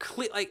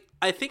I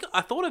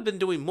thought I've been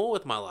doing more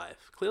with my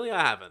life. Clearly,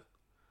 I haven't.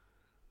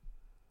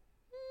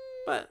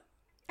 But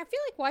I feel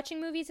like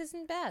watching movies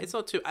isn't bad. It's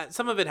not too.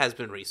 Some of it has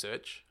been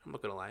research. I'm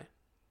not gonna lie.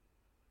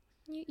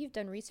 You've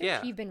done research.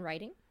 Yeah. You've been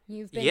writing.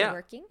 You've been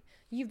working.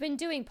 You've been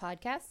doing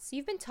podcasts.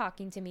 You've been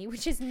talking to me,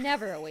 which is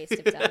never a waste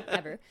of time.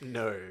 Ever.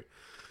 No.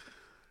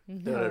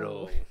 Not at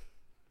all.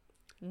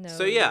 No.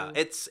 So yeah,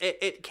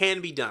 it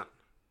can be done.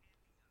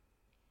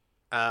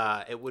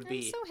 It would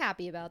be. I'm so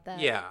happy about that.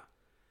 Yeah,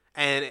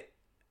 and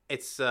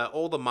it's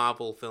all the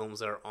Marvel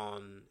films are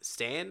on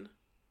Stan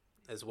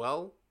as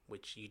well,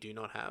 which you do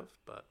not have,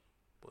 but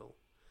we'll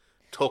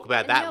talk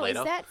about that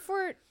later.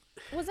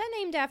 Was that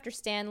named after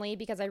Stan Lee?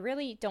 Because I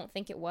really don't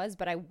think it was,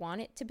 but I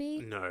want it to be.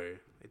 No,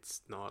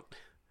 it's not.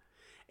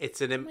 It's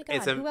an. Oh my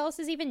God, who else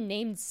is even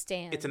named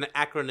Stan? It's an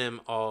acronym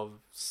of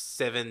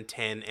 7,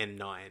 10, and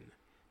 9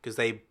 because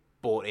they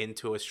bought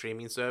into a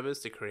streaming service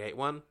to create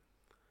one,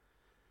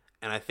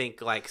 and I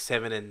think like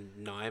 7 and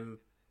 9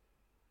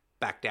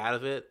 backed out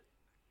of it.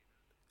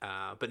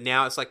 But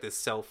now it's like this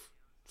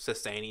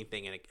self-sustaining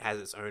thing, and it has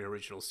its own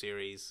original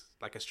series,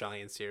 like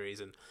Australian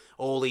series, and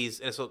all these.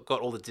 And it's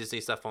got all the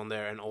Disney stuff on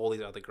there, and all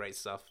these other great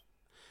stuff,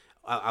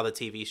 other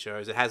TV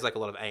shows. It has like a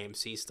lot of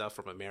AMC stuff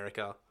from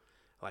America,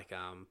 like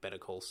Better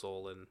Call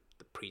Saul and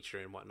The Preacher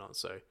and whatnot.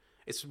 So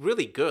it's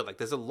really good. Like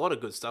there's a lot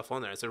of good stuff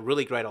on there. It's a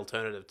really great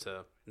alternative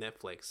to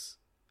Netflix.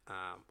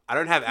 I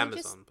don't have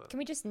Amazon, but can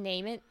we just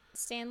name it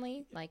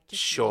Stanley? Like,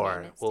 just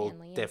sure, we'll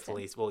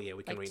definitely. Well, yeah,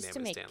 we can rename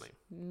it Stanley.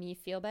 Me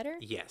feel better.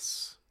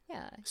 Yes.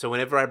 Yeah. So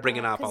whenever I bring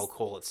it up, I'll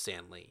call it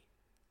Stanley.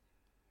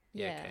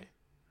 Yeah. Okay.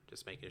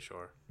 Just making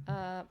sure.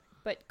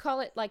 But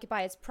call it like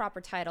by its proper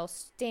title,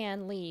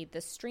 Stan Lee,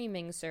 the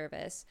streaming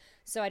service,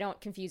 so I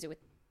don't confuse it with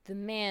the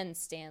man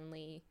Stan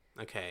Lee.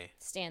 Okay.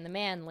 Stan the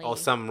Manly. Or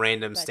some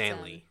random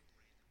Stanley.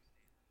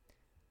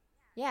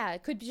 Yeah,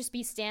 it could just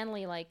be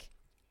Stanley, like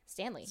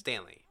Stanley.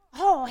 Stanley.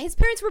 Oh, his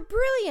parents were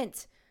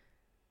brilliant.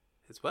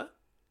 His what?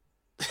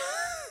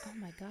 Oh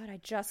my God,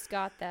 I just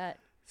got that.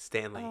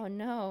 Stanley. Oh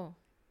no.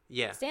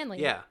 Yeah. Stanley.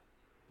 Yeah.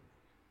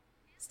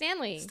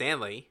 Stanley.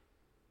 Stanley.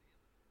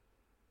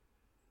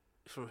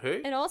 From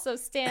who? And also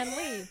Stan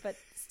Lee, but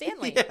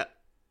Stanley.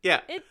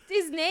 Yeah.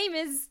 His name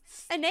is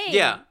a name.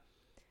 Yeah.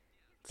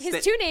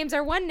 His two names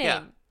are one name.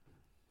 Yeah.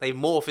 They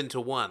morph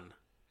into one.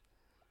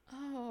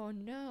 Oh,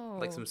 no.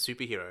 Like some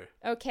superhero.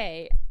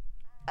 Okay.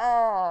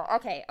 Oh,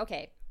 okay.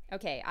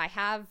 I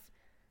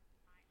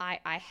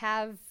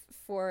have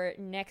for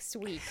next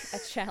week a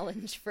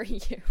challenge for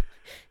you.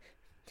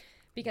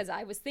 Because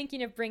I was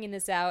thinking of bringing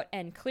this out,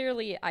 and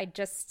clearly I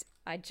just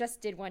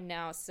did one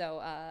now, so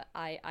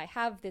I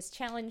have this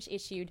challenge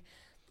issued.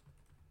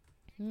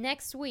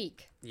 Next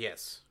week.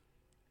 Yes.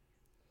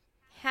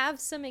 Have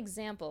some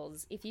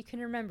examples, if you can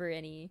remember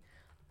any,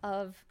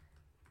 of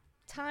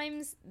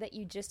times that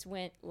you just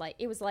went like,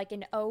 it was like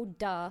an oh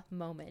duh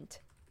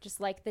moment. Just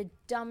like the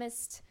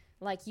dumbest,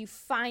 like you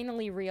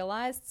finally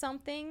realized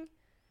something.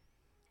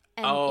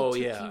 And it took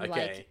you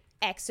like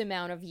X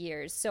amount of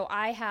years. So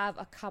I have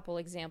a couple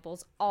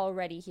examples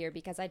already here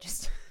because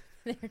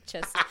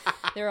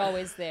they're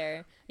always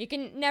there. You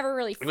can never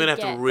really forget. I'm going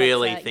to have to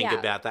really think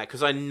about that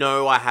because I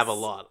know I have a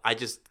lot. I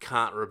just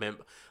can't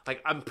remember.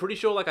 Like, I'm pretty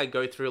sure like I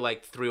go through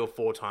like 3 or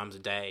 4 times a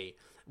day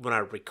when I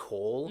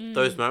recall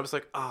those moments.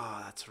 Like,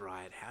 oh, that's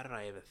right. How did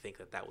I ever think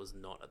that was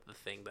not the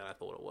thing that I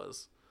thought it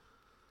was?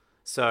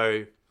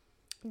 So,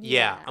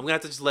 yeah, I'm going to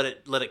have to just let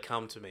it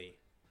come to me,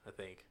 I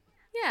think.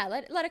 Yeah,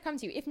 let it come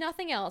to you. If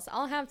nothing else,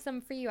 I'll have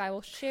some for you. I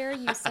will share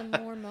you some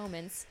more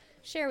moments.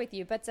 Share with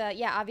you. But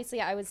yeah,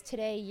 obviously I was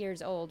today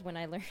years old when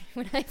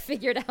I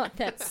figured out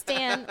that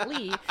Stan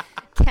Lee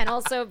can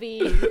also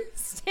be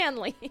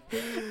Stanley.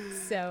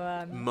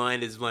 So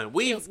mind is blown.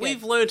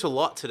 We've learned a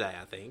lot today,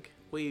 I think.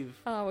 We've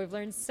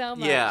learned so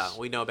much. Yeah,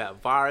 we know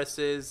about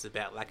viruses,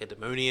 about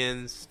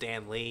Lacedaemonians.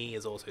 Stan Lee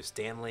is also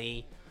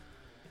Stanley.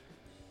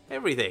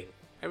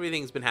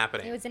 Everything's been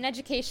happening. It was an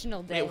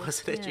educational day. It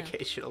was an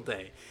educational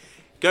day.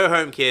 Go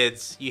home,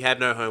 kids. You had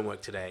no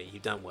homework today.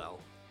 You've done well.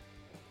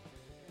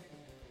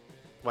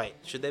 Wait,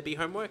 should there be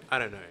homework? I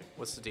don't know.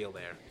 What's the deal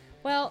there?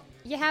 Well,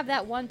 you have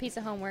that one piece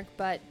of homework,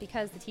 but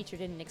because the teacher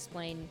didn't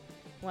explain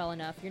well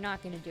enough, you're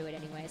not going to do it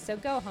anyway. So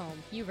go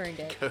home. You've earned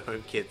it. Go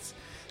home, kids.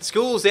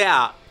 School's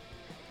out.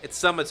 It's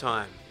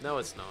summertime. No,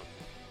 it's not.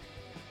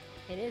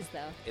 It is,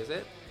 though. Is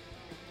it?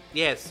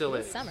 Yeah, it still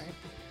is. It's summer.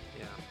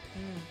 Yeah.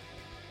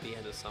 The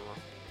end of summer.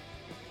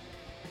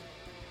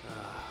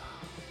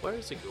 Where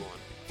is it going?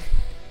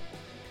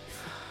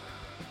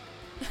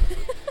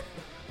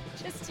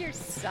 Just your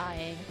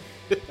sighing.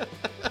 It's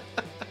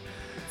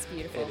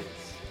beautiful. It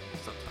is.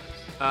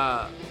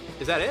 Sometimes.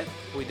 Is that it?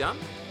 Are we done?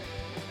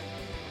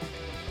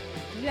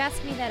 You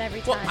ask me that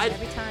every time.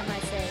 Every time I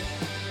say,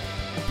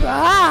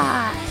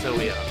 bye. So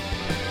we are.